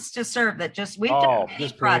sentence to serve that we've done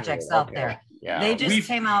many projects out there. Yeah. They just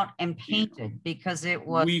came out and painted because it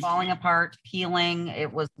was falling apart, peeling,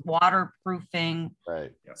 it was waterproofing.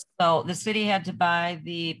 Right. So the city had to buy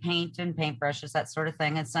the paint and paintbrushes, that sort of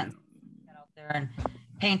thing, and sent out there and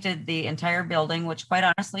painted the entire building, which quite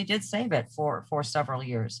honestly did save it for several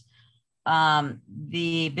years.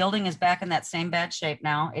 The building is back in that same bad shape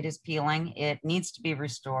now. It is peeling. It needs to be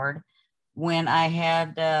restored. When I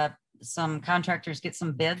had some contractors get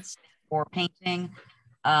some bids for painting,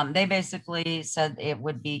 they basically said it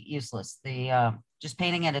would be useless. Just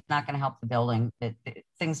painting it is not going to help the building.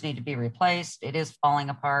 Things need to be replaced. It is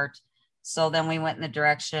falling apart. So then we went in the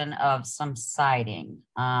direction of some siding.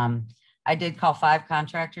 I did call 5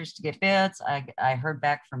 contractors to get bids. I heard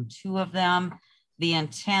back from 2 of them. The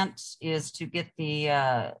intent is to get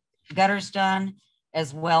the gutters done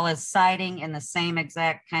as well as siding in the same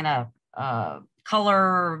exact kind of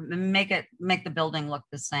color, make the building look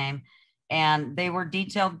the same. And they were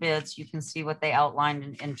detailed bids. You can see what they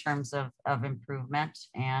outlined in terms of improvement.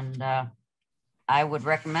 And I would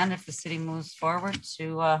recommend, if the city moves forward,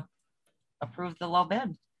 to approve the low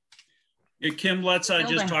bid. Yeah, Kim, let's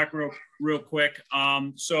just talk real quick.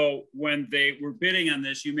 So when they were bidding on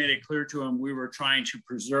this, you made it clear to them we were trying to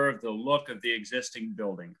preserve the look of the existing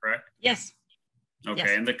building, correct? Yes. Okay,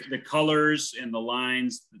 yes. And the colors and the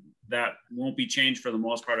lines, that won't be changed for the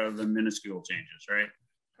most part, other than minuscule changes, right?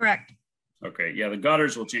 Correct. Okay, yeah, the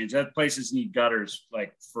gutters will change. That places need gutters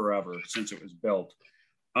like forever since it was built.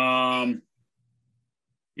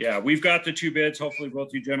 Yeah, we've got the 2 bids. Hopefully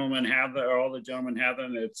both you gentlemen have them, or all the gentlemen have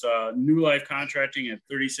them. It's New Life Contracting at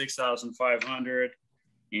 $36,500.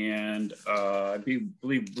 And I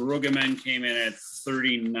believe Bruggeman came in at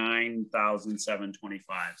 $39,725.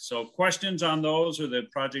 So questions on those or the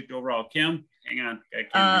project overall? Kim, hang on.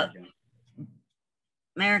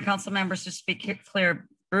 Mayor and council members, just to be clear,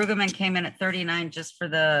 Bruggeman came in at 39 just for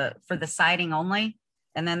the siding only.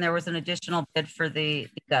 And then there was an additional bid for the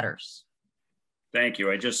gutters. Thank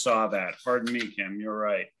you. I just saw that. Pardon me, Kim. You're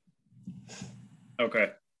right.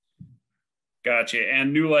 Okay. Gotcha.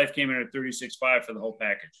 And New Life came in at 36.5 for the whole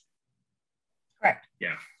package. Correct.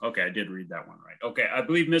 Yeah. Okay. I did read that one right. Okay. I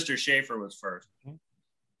believe Mr. Schaefer was first.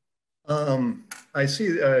 I see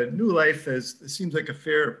New Life seems like a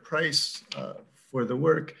fair price for the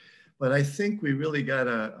work, but I think we really got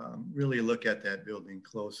to really look at that building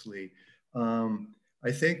closely.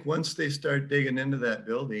 I think once they start digging into that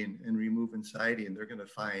building and removing siding, they're going to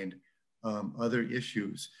find other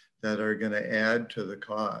issues that are going to add to the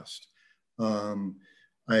cost. Some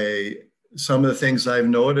of the things I've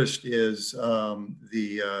noticed is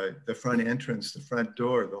the front entrance, the front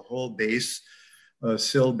door, the whole base,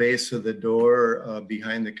 sill base of the door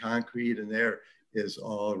behind the concrete in there is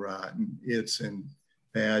all rotten. It's in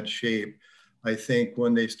bad shape. I think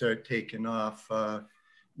when they start taking off,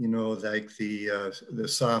 you know, like the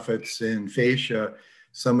soffits and fascia,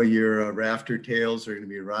 some of your rafter tails are going to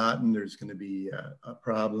be rotten. There's going to be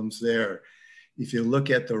problems there. If you look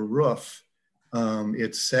at the roof,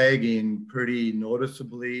 it's sagging pretty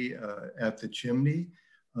noticeably at the chimney.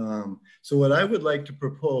 So what I would like to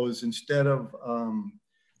propose, instead of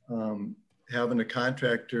having a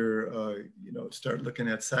contractor, you know, start looking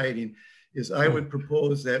at siding, is I would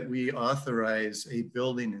propose that we authorize a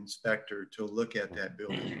building inspector to look at that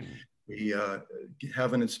building. We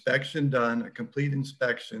have an inspection done, a complete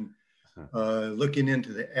inspection, looking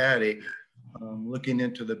into the attic, looking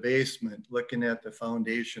into the basement, looking at the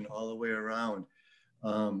foundation all the way around,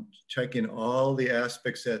 checking all the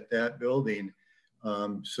aspects at that building,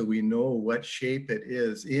 so we know what shape it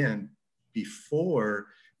is in before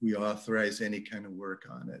we authorize any kind of work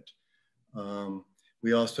on it.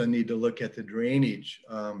 We also need to look at the drainage,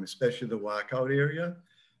 especially the walkout area.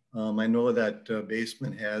 I know that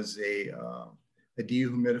basement has a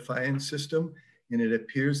dehumidifying system, and it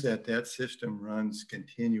appears that that system runs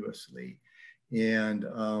continuously. And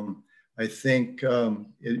I think, and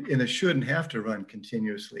it shouldn't have to run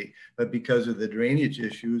continuously, but because of the drainage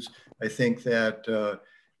issues, I think that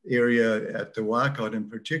area at the walkout in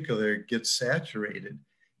particular gets saturated,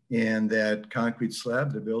 and that concrete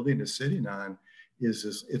slab the building is sitting on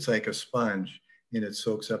it's like a sponge, and it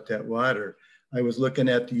soaks up that water. I was looking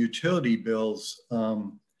at the utility bills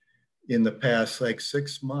in the past like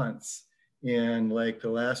 6 months, and like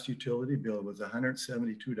the last utility bill was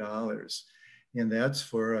 $172. And that's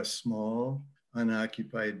for a small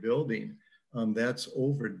unoccupied building. That's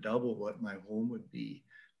over double what my home would be.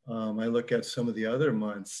 I look at some of the other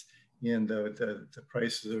months, and the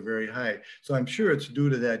prices are very high. So I'm sure it's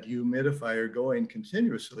due to that humidifier going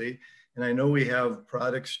continuously. And I know we have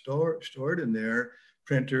products stored in there,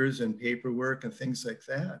 printers and paperwork and things like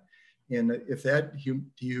that. And if that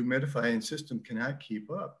dehumidifying system cannot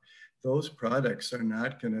keep up, those products are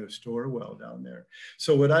not going to store well down there.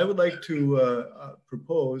 So what I would like to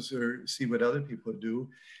propose, or see what other people do,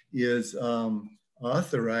 is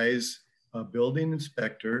authorize a building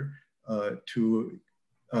inspector to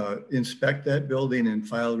inspect that building and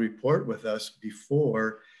file a report with us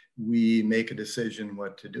before we make a decision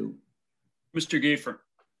what to do. Mr. Giefer.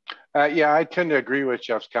 Yeah, I tend to agree with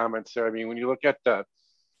Jeff's comments there. I mean, when you look at the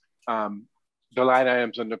line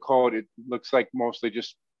items in the code, it looks like mostly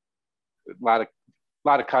just a lot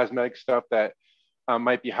of cosmetic stuff that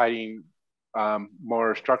might be hiding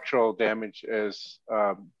more structural damage, as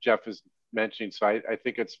Jeff is mentioning. So I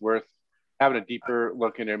think it's worth having a deeper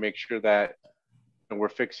look in there, make sure that we're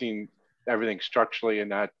fixing everything structurally and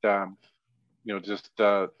not, you know, just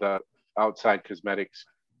the outside cosmetics.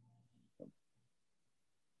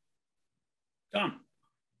 Tom.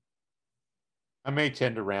 I may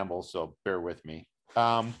tend to ramble, so bear with me.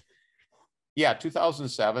 Yeah,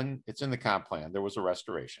 2007, it's in the comp plan. There was a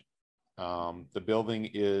restoration. The building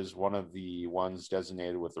is one of the ones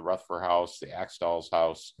designated with the Rutherford House, the Axtall's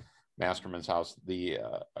house, Masterman's house,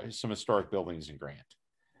 some historic buildings in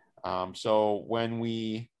Grant. So when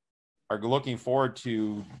we are looking forward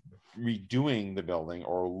to redoing the building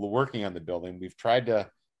or working on the building, we've tried to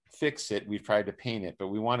fix it, we've tried to paint it, but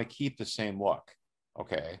we want to keep the same look.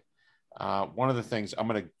 Okay. One of the things, I'm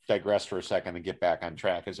going to digress for a second and get back on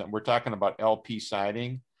track, is that we're talking about LP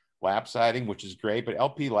siding, lap siding, which is great, but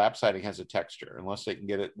LP lap siding has a texture unless they can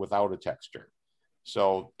get it without a texture.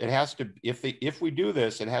 So it has to, if we do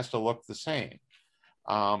this, it has to look the same.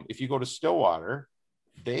 If you go to Stillwater,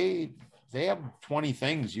 they have 20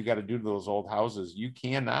 things you got to do to those old houses. You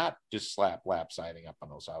cannot just slap lap siding up on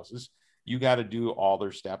those houses. You got to do all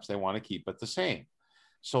their steps. They want to keep it the same.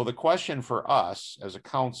 So the question for us as a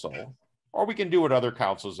council, or we can do what other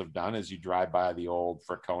councils have done, as you drive by the old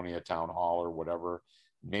Franconia Town Hall or whatever,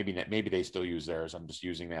 maybe they still use theirs. I'm just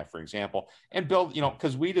using that for example, and build, you know,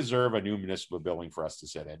 because we deserve a new municipal building for us to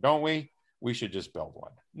sit in, don't we? We should just build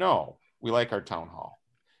one. No, we like our town hall.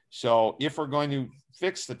 So if we're going to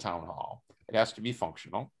fix the town hall, it has to be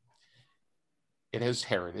functional. It has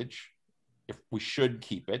heritage. If we should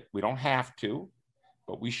keep it, we don't have to,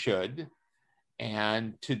 but we should.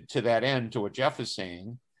 And to that end, to what Jeff is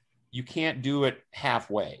saying, you can't do it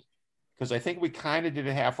halfway, because I think we kind of did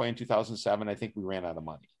it halfway in 2007. I think we ran out of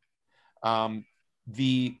money.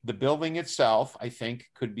 The building itself, I think,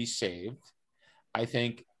 could be saved. I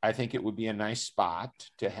think it would be a nice spot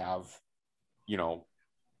to have, you know,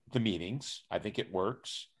 the meetings. I think it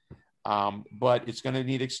works, but it's going to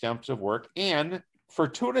need extensive work. And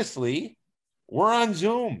fortuitously, we're on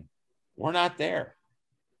Zoom. We're not there.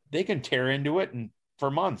 They can tear into it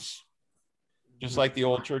for months, just like the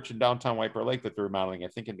old church in downtown White Bear Lake that they're remodeling, I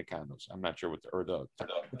think, into condos. I'm not sure what, or the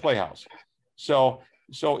playhouse. So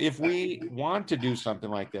if we want to do something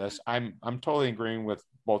like this, I'm totally agreeing with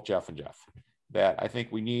both Jeff and Jeff that I think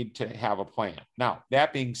we need to have a plan. Now,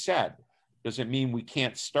 that being said, does it mean we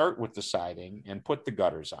can't start with the siding and put the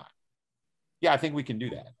gutters on? Yeah, I think we can do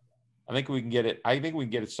that. I think we can get it. I think we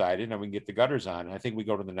can get it sided and we can get the gutters on. And I think we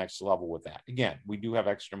go to the next level with that. Again, we do have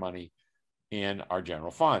extra money in our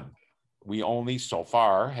general fund. We only so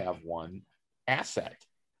far have one asset.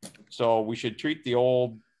 So we should treat the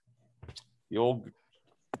old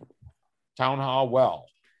town hall well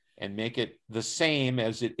and make it the same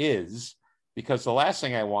as it is, because the last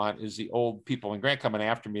thing I want is the old people in Grant coming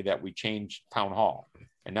after me that we changed town hall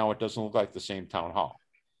and now it doesn't look like the same town hall.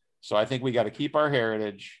 So I think we got to keep our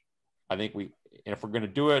heritage. I think and if we're going to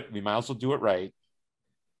do it, we might as well do it right,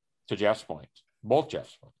 to Jeff's point, both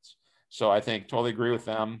Jeff's points. So I think totally agree with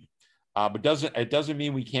them, but it doesn't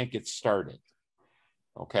mean we can't get started.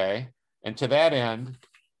 Okay. And to that end,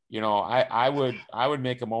 you know, I would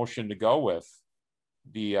make a motion to go with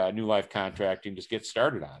the New Life Contracting, just get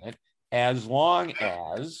started on it, as long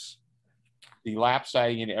as the lap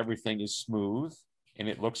siding and everything is smooth and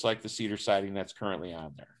it looks like the cedar siding that's currently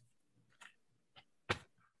on there.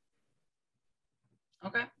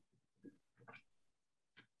 Okay.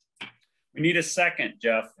 We need a second,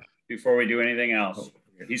 Jeff, before we do anything else.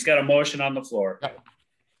 He's got a motion on the floor. Yep.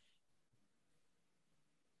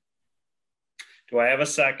 Do I have a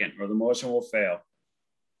second, or the motion will fail?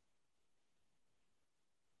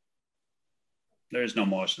 There's no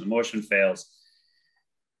motion. The motion fails.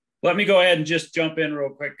 Let me go ahead and just jump in real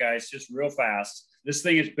quick, guys, just real fast. This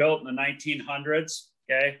thing is built in the 1900s,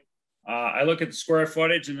 okay? I look at the square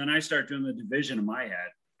footage and then I start doing the division in my head.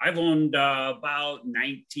 I've owned about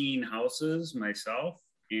 19 houses myself.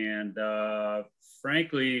 And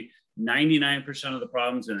frankly, 99% of the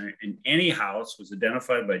problems in any house was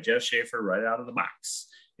identified by Jeff Schaefer right out of the box.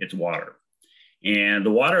 It's water. And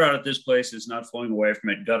the water out at this place is not flowing away from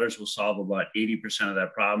it. Gutters will solve about 80% of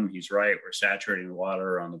that problem. He's right. We're saturating the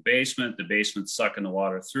water around the basement. The basement's sucking the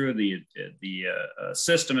water through. The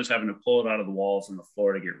system is having to pull it out of the walls and the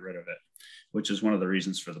floor to get rid of it, which is one of the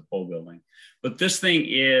reasons for the pole building. But this thing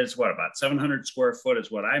is what, about 700 square foot is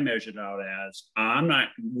what I measured out as. I'm not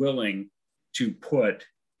willing to put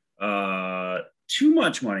too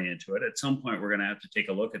much money into it. At some point, we're going to have to take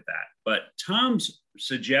a look at that. But Tom's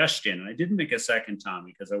suggestion, and I didn't make a second, Tom,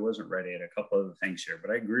 because I wasn't ready at a couple of the things here,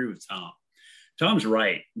 but I agree with Tom. Tom's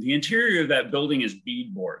right. The interior of that building is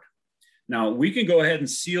beadboard. Now, we can go ahead and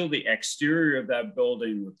seal the exterior of that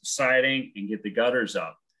building with the siding and get the gutters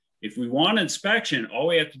up. If we want inspection, all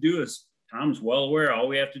we have to do is, Tom's well aware, all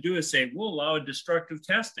we have to do is say, we'll allow destructive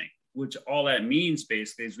testing, which all that means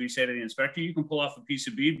basically is we say to the inspector, you can pull off a piece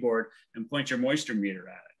of beadboard and point your moisture meter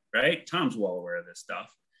at it, right? Tom's well aware of this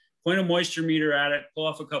stuff. Point a moisture meter at it, pull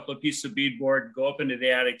off a couple of pieces of beadboard, go up into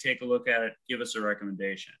the attic, take a look at it, give us a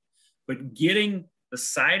recommendation. But getting the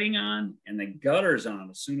siding on and the gutters on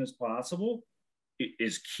as soon as possible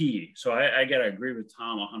is key. So I got to agree with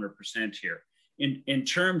Tom 100% here. In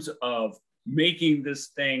terms of making this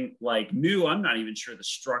thing like new, I'm not even sure the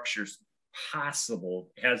structure's possible,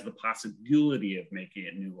 has the possibility of making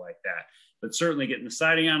it new like that. But certainly getting the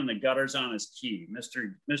siding on and the gutters on is key.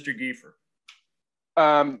 Mr. Giefer.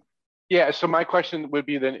 Yeah, so my question would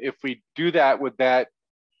be then, if we do that, would that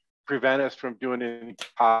prevent us from doing any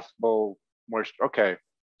possible moisture? Okay.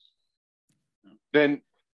 Then,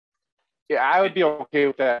 yeah, I would be okay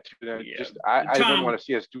with that too. Then. Yeah. Just, I wouldn't want to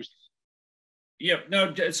see us do. Yeah,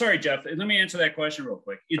 no, sorry, Jeff. Let me answer that question real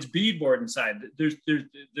quick. It's beadboard inside.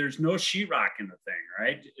 There's no sheetrock in the thing,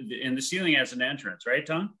 right? And the ceiling has an entrance, right,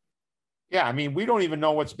 Tom? Yeah, I mean, we don't even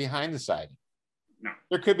know what's behind the siding. No.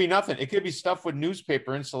 There could be nothing. It could be stuff with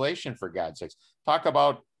newspaper insulation, for God's sakes. Talk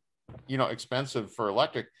about expensive for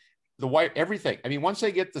electric. The white, everything. I mean, once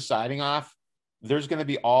they get the siding off, there's going to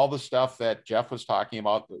be all the stuff that Jeff was talking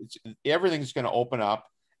about. Everything's going to open up,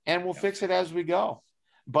 and we'll fix it as we go.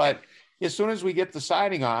 But as soon as we get the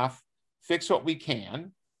siding off, fix what we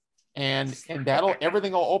can, and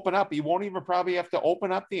everything will open up. You won't even probably have to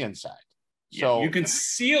open up the inside. So you can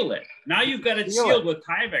seal it. Now you've got it sealed with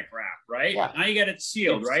Tyvek wrap, right? Yeah. Now you got it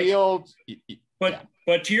sealed, right? Sealed.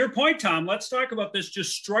 But to your point, Tom, let's talk about this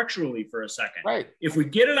just structurally for a second. Right. If we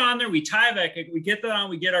get it on there, we Tyvek it, we get that on,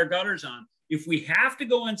 we get our gutters on. If we have to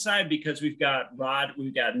go inside because we've got knob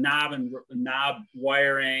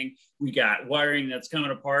wiring, we got wiring that's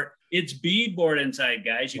coming apart, it's beadboard inside,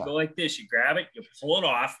 guys. You go like this, you grab it, you pull it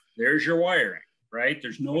off, there's your wiring, right?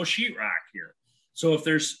 There's no sheetrock here. So if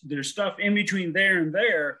there's stuff in between there and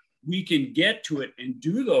there, we can get to it and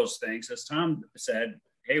do those things. As Tom said,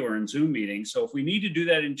 hey, we're in Zoom meetings. So if we need to do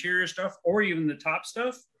that interior stuff or even the top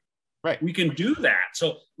stuff, right, we can do that.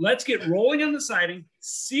 So let's get rolling on the siding,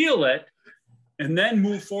 seal it, and then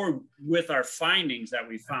move forward with our findings that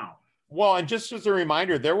we found. Well, and just as a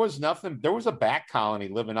reminder, there was a bat colony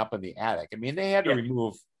living up in the attic. I mean, they had to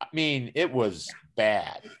remove, it was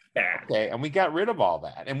bad. Okay. And we got rid of all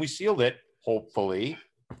that and we sealed it, hopefully.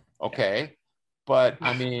 Okay. But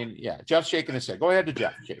Jeff's shaking his head. Go ahead to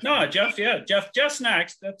Jeff. No, Jeff's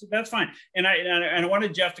next. That's fine. And I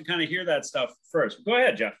wanted Jeff to kind of hear that stuff first. Go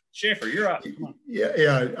ahead, Jeff. Schaefer, you're up.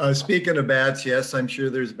 Yeah. Speaking of bats, yes, I'm sure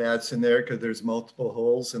there's bats in there because there's multiple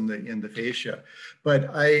holes in the fascia. But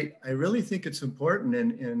I really think it's important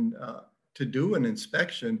to do an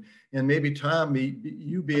inspection. And maybe Tom,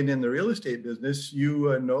 you being in the real estate business,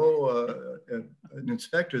 know an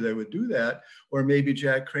inspector that would do that, or maybe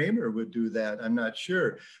Jack Kramer would do that. I'm not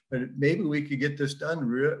sure, but maybe we could get this done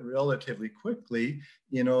relatively quickly,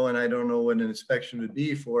 and I don't know what an inspection would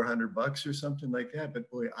be, $400 or something like that. But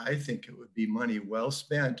boy, I think it would be money well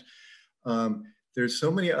spent. There's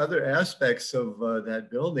so many other aspects of that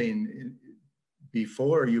building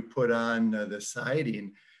before you put on the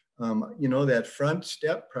siding. That front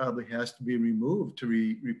step probably has to be removed to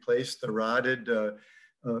replace the rotted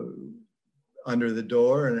under the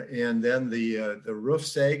door, and then the roof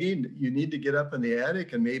sagging. You need to get up in the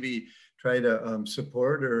attic and maybe try to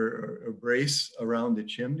support or brace around the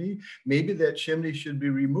chimney. Maybe that chimney should be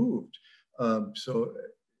removed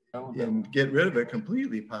and get rid of it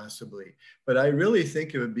completely, possibly. But I really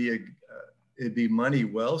think it'd be money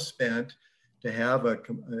well spent to have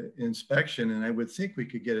an inspection, and I would think we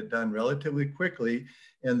could get it done relatively quickly.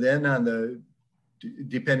 And then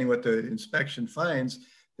depending what the inspection finds,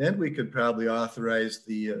 then we could probably authorize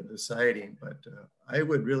the siding. But I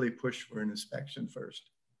would really push for an inspection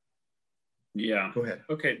first. Yeah. Go ahead.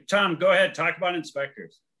 Okay, Tom, go ahead. Talk about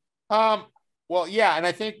inspectors. Well, yeah, and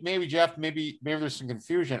I think maybe Jeff, maybe there's some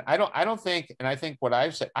confusion. I don't think, and I think what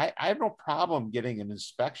I've said, I have no problem getting an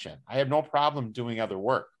inspection. I have no problem doing other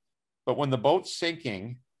work. But when the boat's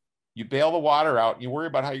sinking, you bail the water out and you worry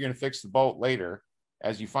about how you're going to fix the boat later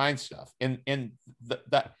as you find stuff. And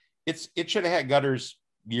it should have had gutters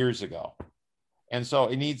years ago. And so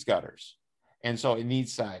it needs gutters. And so it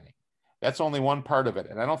needs siding. That's only one part of it.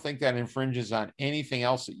 And I don't think that infringes on anything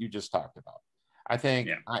else that you just talked about. I think,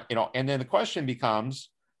 and then the question becomes,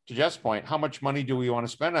 to Jeff's point, how much money do we want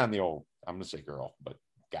to spend on the old, I'm going to say girl, but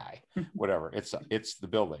guy, whatever. It's the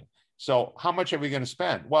building. So how much are we going to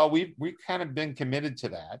spend? Well, we've kind of been committed to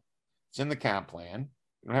that. It's in the comp plan.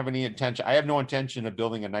 We don't have any intention. I have no intention of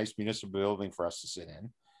building a nice municipal building for us to sit in.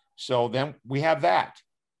 So then we have that.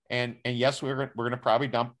 And yes, we're going to probably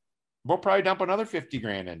dump another 50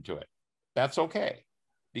 grand into it. That's okay,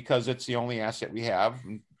 because it's the only asset we have.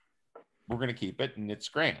 And we're going to keep it, and it's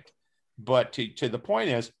grant. But to the point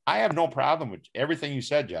is, I have no problem with everything you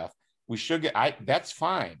said, Jeff. We should get, that's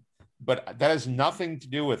fine. But that has nothing to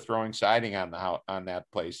do with throwing siding on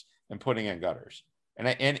that place and putting in gutters.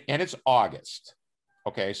 And it's August.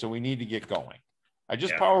 Okay, so we need to get going. I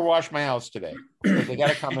just power washed my house today because they got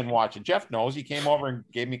to come and watch it. Jeff knows. He came over and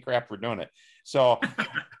gave me crap for doing it. So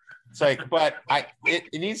it's like, but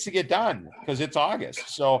it needs to get done because it's August.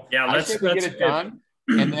 So I think we get it done.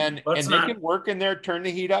 And then they can work in there, turn the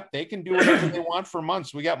heat up. They can do whatever they want for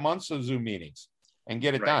months. We got months of Zoom meetings and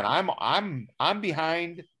get it done. I'm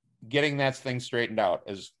behind getting that thing straightened out,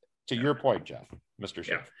 as to your point, Jeff, Mr.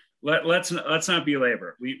 Schaefer. Let's not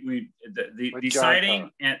belabor. The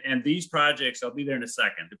siding and these projects, I'll be there in a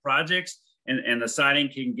second. The projects and the siding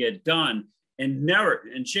can get done,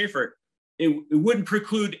 and Schaefer, it wouldn't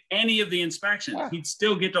preclude any of the inspections. Yeah. He'd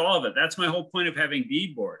still get to all of it. That's my whole point of having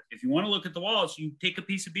beadboard. If you want to look at the walls, you take a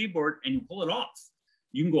piece of beadboard and you pull it off.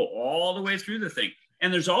 You can go all the way through the thing.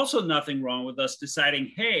 And there's also nothing wrong with us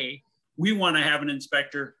deciding, hey, we want to have an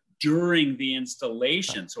inspector during the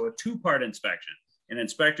installation. So a two-part inspection, an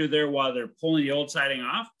inspector there while they're pulling the old siding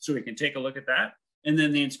off so we can take a look at that. And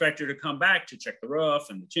then the inspector to come back to check the roof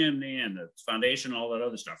and the chimney and the foundation, all that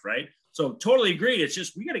other stuff, right? So totally agreed. It's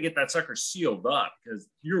just, we got to get that sucker sealed up because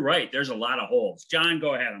you're right. There's a lot of holes. John,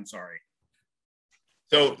 go ahead. I'm sorry.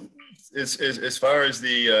 So as far as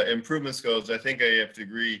the improvements goes, I think I have to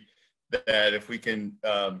agree that if we can,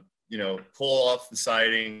 pull off the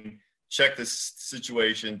siding, check this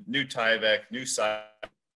situation, new Tyvek, new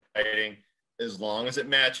siding, as long as it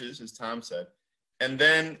matches, as Tom said. And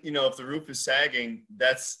then, if the roof is sagging,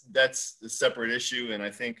 that's a separate issue. And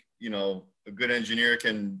I think, a good engineer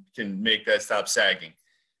can make that stop sagging.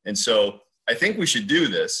 And so I think we should do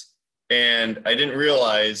this. And I didn't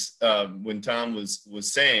realize when Tom was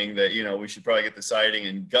saying that, we should probably get the siding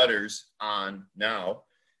and gutters on now,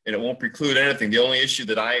 and it won't preclude anything. The only issue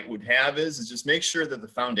that I would have is just make sure that the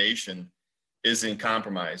foundation isn't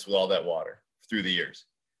compromised with all that water through the years.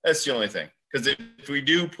 That's the only thing. Because if we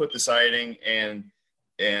do put the siding and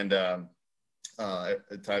Tyvek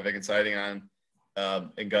and siding on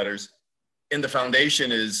and gutters, and the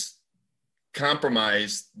foundation is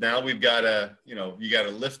compromised, now we've got to, you got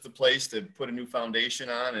to lift the place to put a new foundation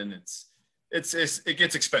on, and it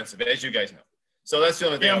gets expensive, as you guys know. So that's the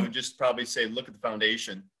only thing I would just probably say. Look at the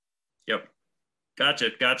foundation. Yep.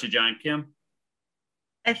 Gotcha, John. Kim?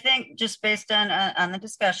 I think just based on the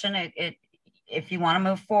discussion, if you want to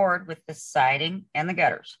move forward with the siding and the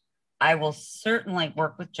gutters, I will certainly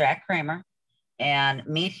work with Jack Kramer and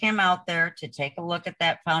meet him out there to take a look at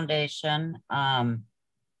that foundation and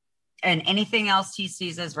anything else he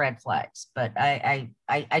sees as red flags. But I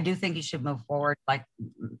do think he should move forward. Like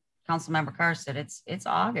Councilmember Carr said, it's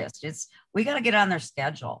August. We got to get on their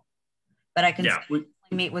schedule. But I can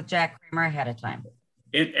meet with Jack Kramer ahead of time.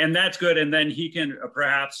 And that's good. And then he can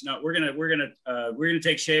perhaps, no, we're gonna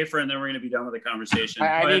take Schaefer, and then we're gonna be done with the conversation.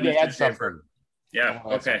 I need to add something. Yeah.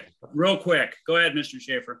 Okay. Real quick. Go ahead, Mr.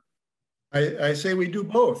 Schaefer. I say we do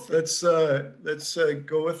both. Let's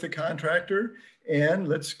go with the contractor, and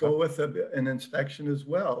let's go with an inspection as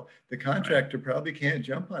well. The contractor probably can't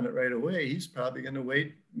jump on it right away. He's probably going to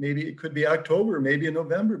wait. Maybe it could be October, maybe in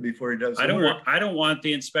November before he does. I don't want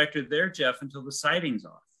the inspector there, Jeff, until the siding's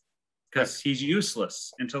off, because he's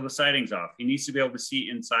useless until the siding's off. He needs to be able to see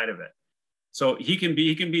inside of it. So he can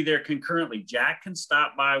be there concurrently. Jack can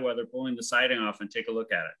stop by while they're pulling the siding off and take a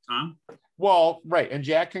look at it. Tom? Well, right. And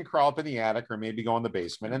Jack can crawl up in the attic or maybe go in the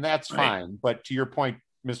basement, and that's fine. But to your point,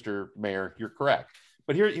 Mr. Mayor, you're correct.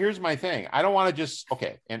 But here's my thing. I don't want to just,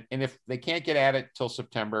 and if they can't get at it till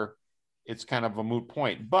September, it's kind of a moot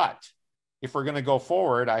point. But if we're going to go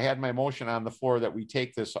forward, I had my motion on the floor that we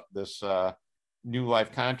take this New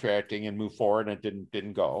Life contracting and move forward, and it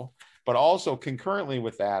didn't go. But also concurrently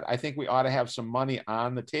with that, I think we ought to have some money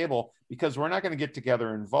on the table, because we're not going to get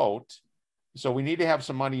together and vote. So we need to have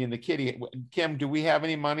some money in the kitty. Kim, do we have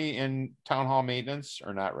any money in town hall maintenance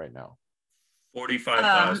or not right now?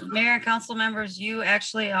 45,000. Mayor and council members, you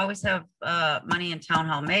actually always have money in town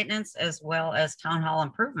hall maintenance as well as town hall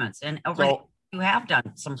improvements. And you have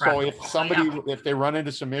done some projects. So if they run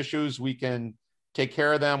into some issues, we can take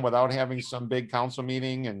care of them without having some big council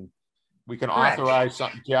meeting, and we can authorize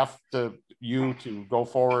Jeff to go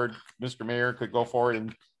forward. Mr. Mayor could go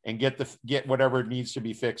forward and get whatever needs to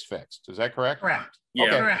be fixed. Is that correct? Correct. Yeah.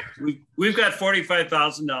 Okay. Correct. We've got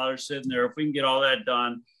 $45,000 sitting there. If we can get all that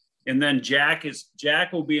done, and then Jack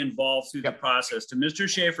will be involved through the process. To Mr.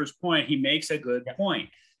 Schaefer's point, he makes a good point.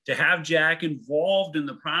 To have Jack involved in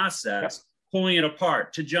the process, pulling it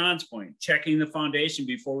apart. To John's point, checking the foundation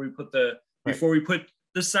before we put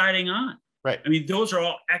the siding on. Right. I mean, those are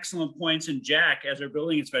all excellent points, and Jack, as our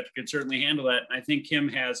building inspector, could certainly handle that. And I think Kim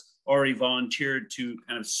has already volunteered to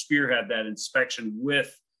kind of spearhead that inspection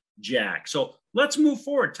with Jack. So let's move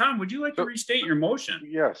forward. Tom, would you like to restate your motion?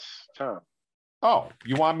 Yes, Tom. Oh,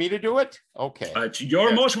 you want me to do it? Okay. It's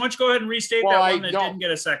your motion. Why don't you go ahead and restate that one that didn't get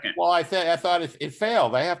a second? Well, I thought if it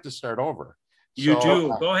failed, I have to start over. You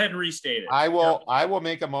do. Go ahead and restate it. I will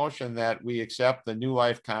make a motion that we accept the New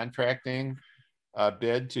Life contracting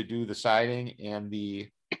bid to do the siding and the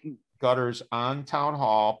gutters on Town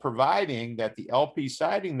Hall, providing that the LP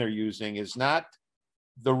siding they're using is not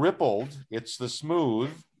the rippled, it's the smooth,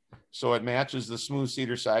 so it matches the smooth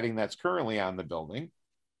cedar siding that's currently on the building,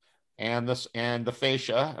 and the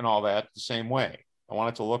fascia and all that the same way. I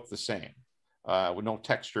want it to look the same with no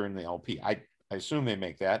texture in the LP. I assume they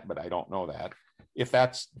make that, but I don't know that. If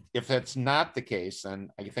that's not the case, then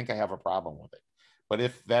I think I have a problem with it. But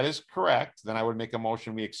if that is correct, then I would make a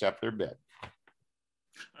motion we accept their bid.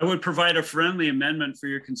 I would provide a friendly amendment for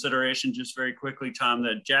your consideration just very quickly, Tom,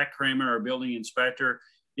 that Jack Kramer, our building inspector,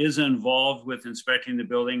 is involved with inspecting the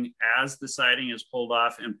building as the siding is pulled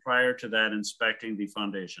off and prior to that inspecting the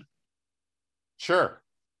foundation. Sure.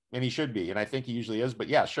 And he should be. And I think he usually is, but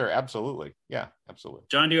yeah, sure. Absolutely. Yeah, absolutely.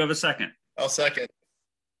 John, do you have a second? I'll second.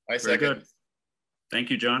 I Very second. good. Thank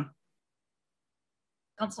you, John.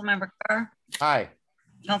 Councilmember Carr, Aye.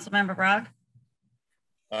 Councilmember Bragg,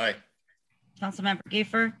 Aye. Councilmember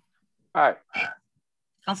Giefer, Aye.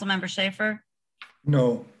 Councilmember Schaefer,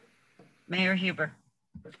 No. Mayor Huber.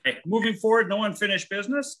 Okay, moving forward, no unfinished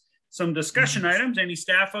business. Some discussion items. Any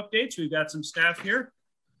staff updates? We've got some staff here.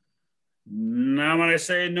 Now, when I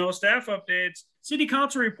say no staff updates, city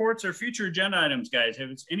council reports or future agenda items, guys. Have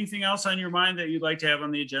anything else on your mind that you'd like to have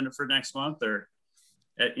on the agenda for next month? Or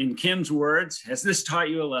in Kim's words, has this taught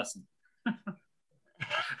you a lesson?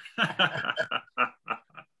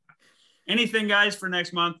 Anything, guys, for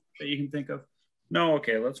next month that you can think of? No?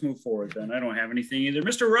 Okay, let's move forward then. I don't have anything either.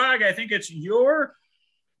 Mr. Rogg, I think it's your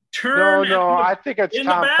turn. No, I think it's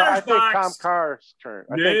Tom. I think Tom Carr's turn.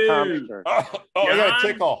 I think Tom's turn. Oh, I got a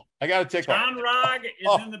tickle. I got a tickle. John Rogg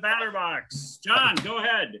is in the batter box. John, go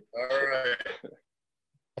ahead. All right.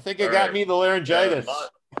 I think it got me the laryngitis.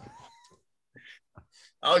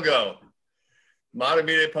 I'll go.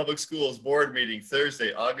 Matamita Public Schools Board Meeting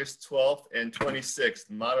Thursday, August 12th and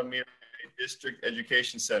 26th, Matamita District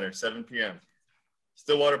Education Center, 7 p.m.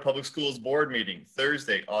 Stillwater Public Schools Board Meeting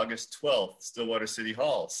Thursday, August 12th, Stillwater City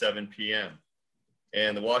Hall, 7 p.m.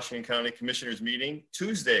 And the Washington County Commissioners Meeting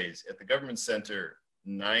Tuesdays at the Government Center,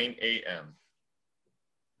 9 a.m.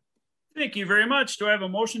 Thank you very much. Do I have a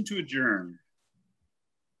motion to adjourn?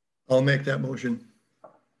 I'll make that motion.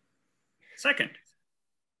 Second.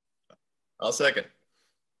 I'll second.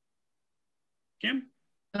 Kim?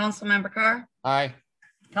 Councilmember Carr, Aye.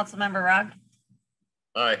 Councilmember Rogg,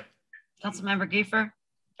 Aye. Councilmember Giefer,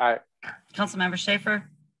 Aye. Councilmember Schaefer,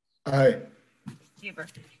 Aye. Huber.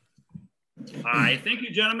 Aye. Thank you,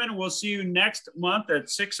 gentlemen. We'll see you next month at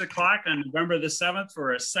 6 o'clock on November the 7th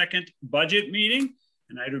for a second budget meeting.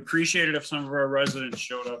 And I'd appreciate it if some of our residents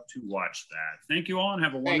showed up to watch that. Thank you all and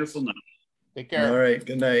have a wonderful night. Take care. All right.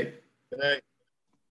 Good night. Good night.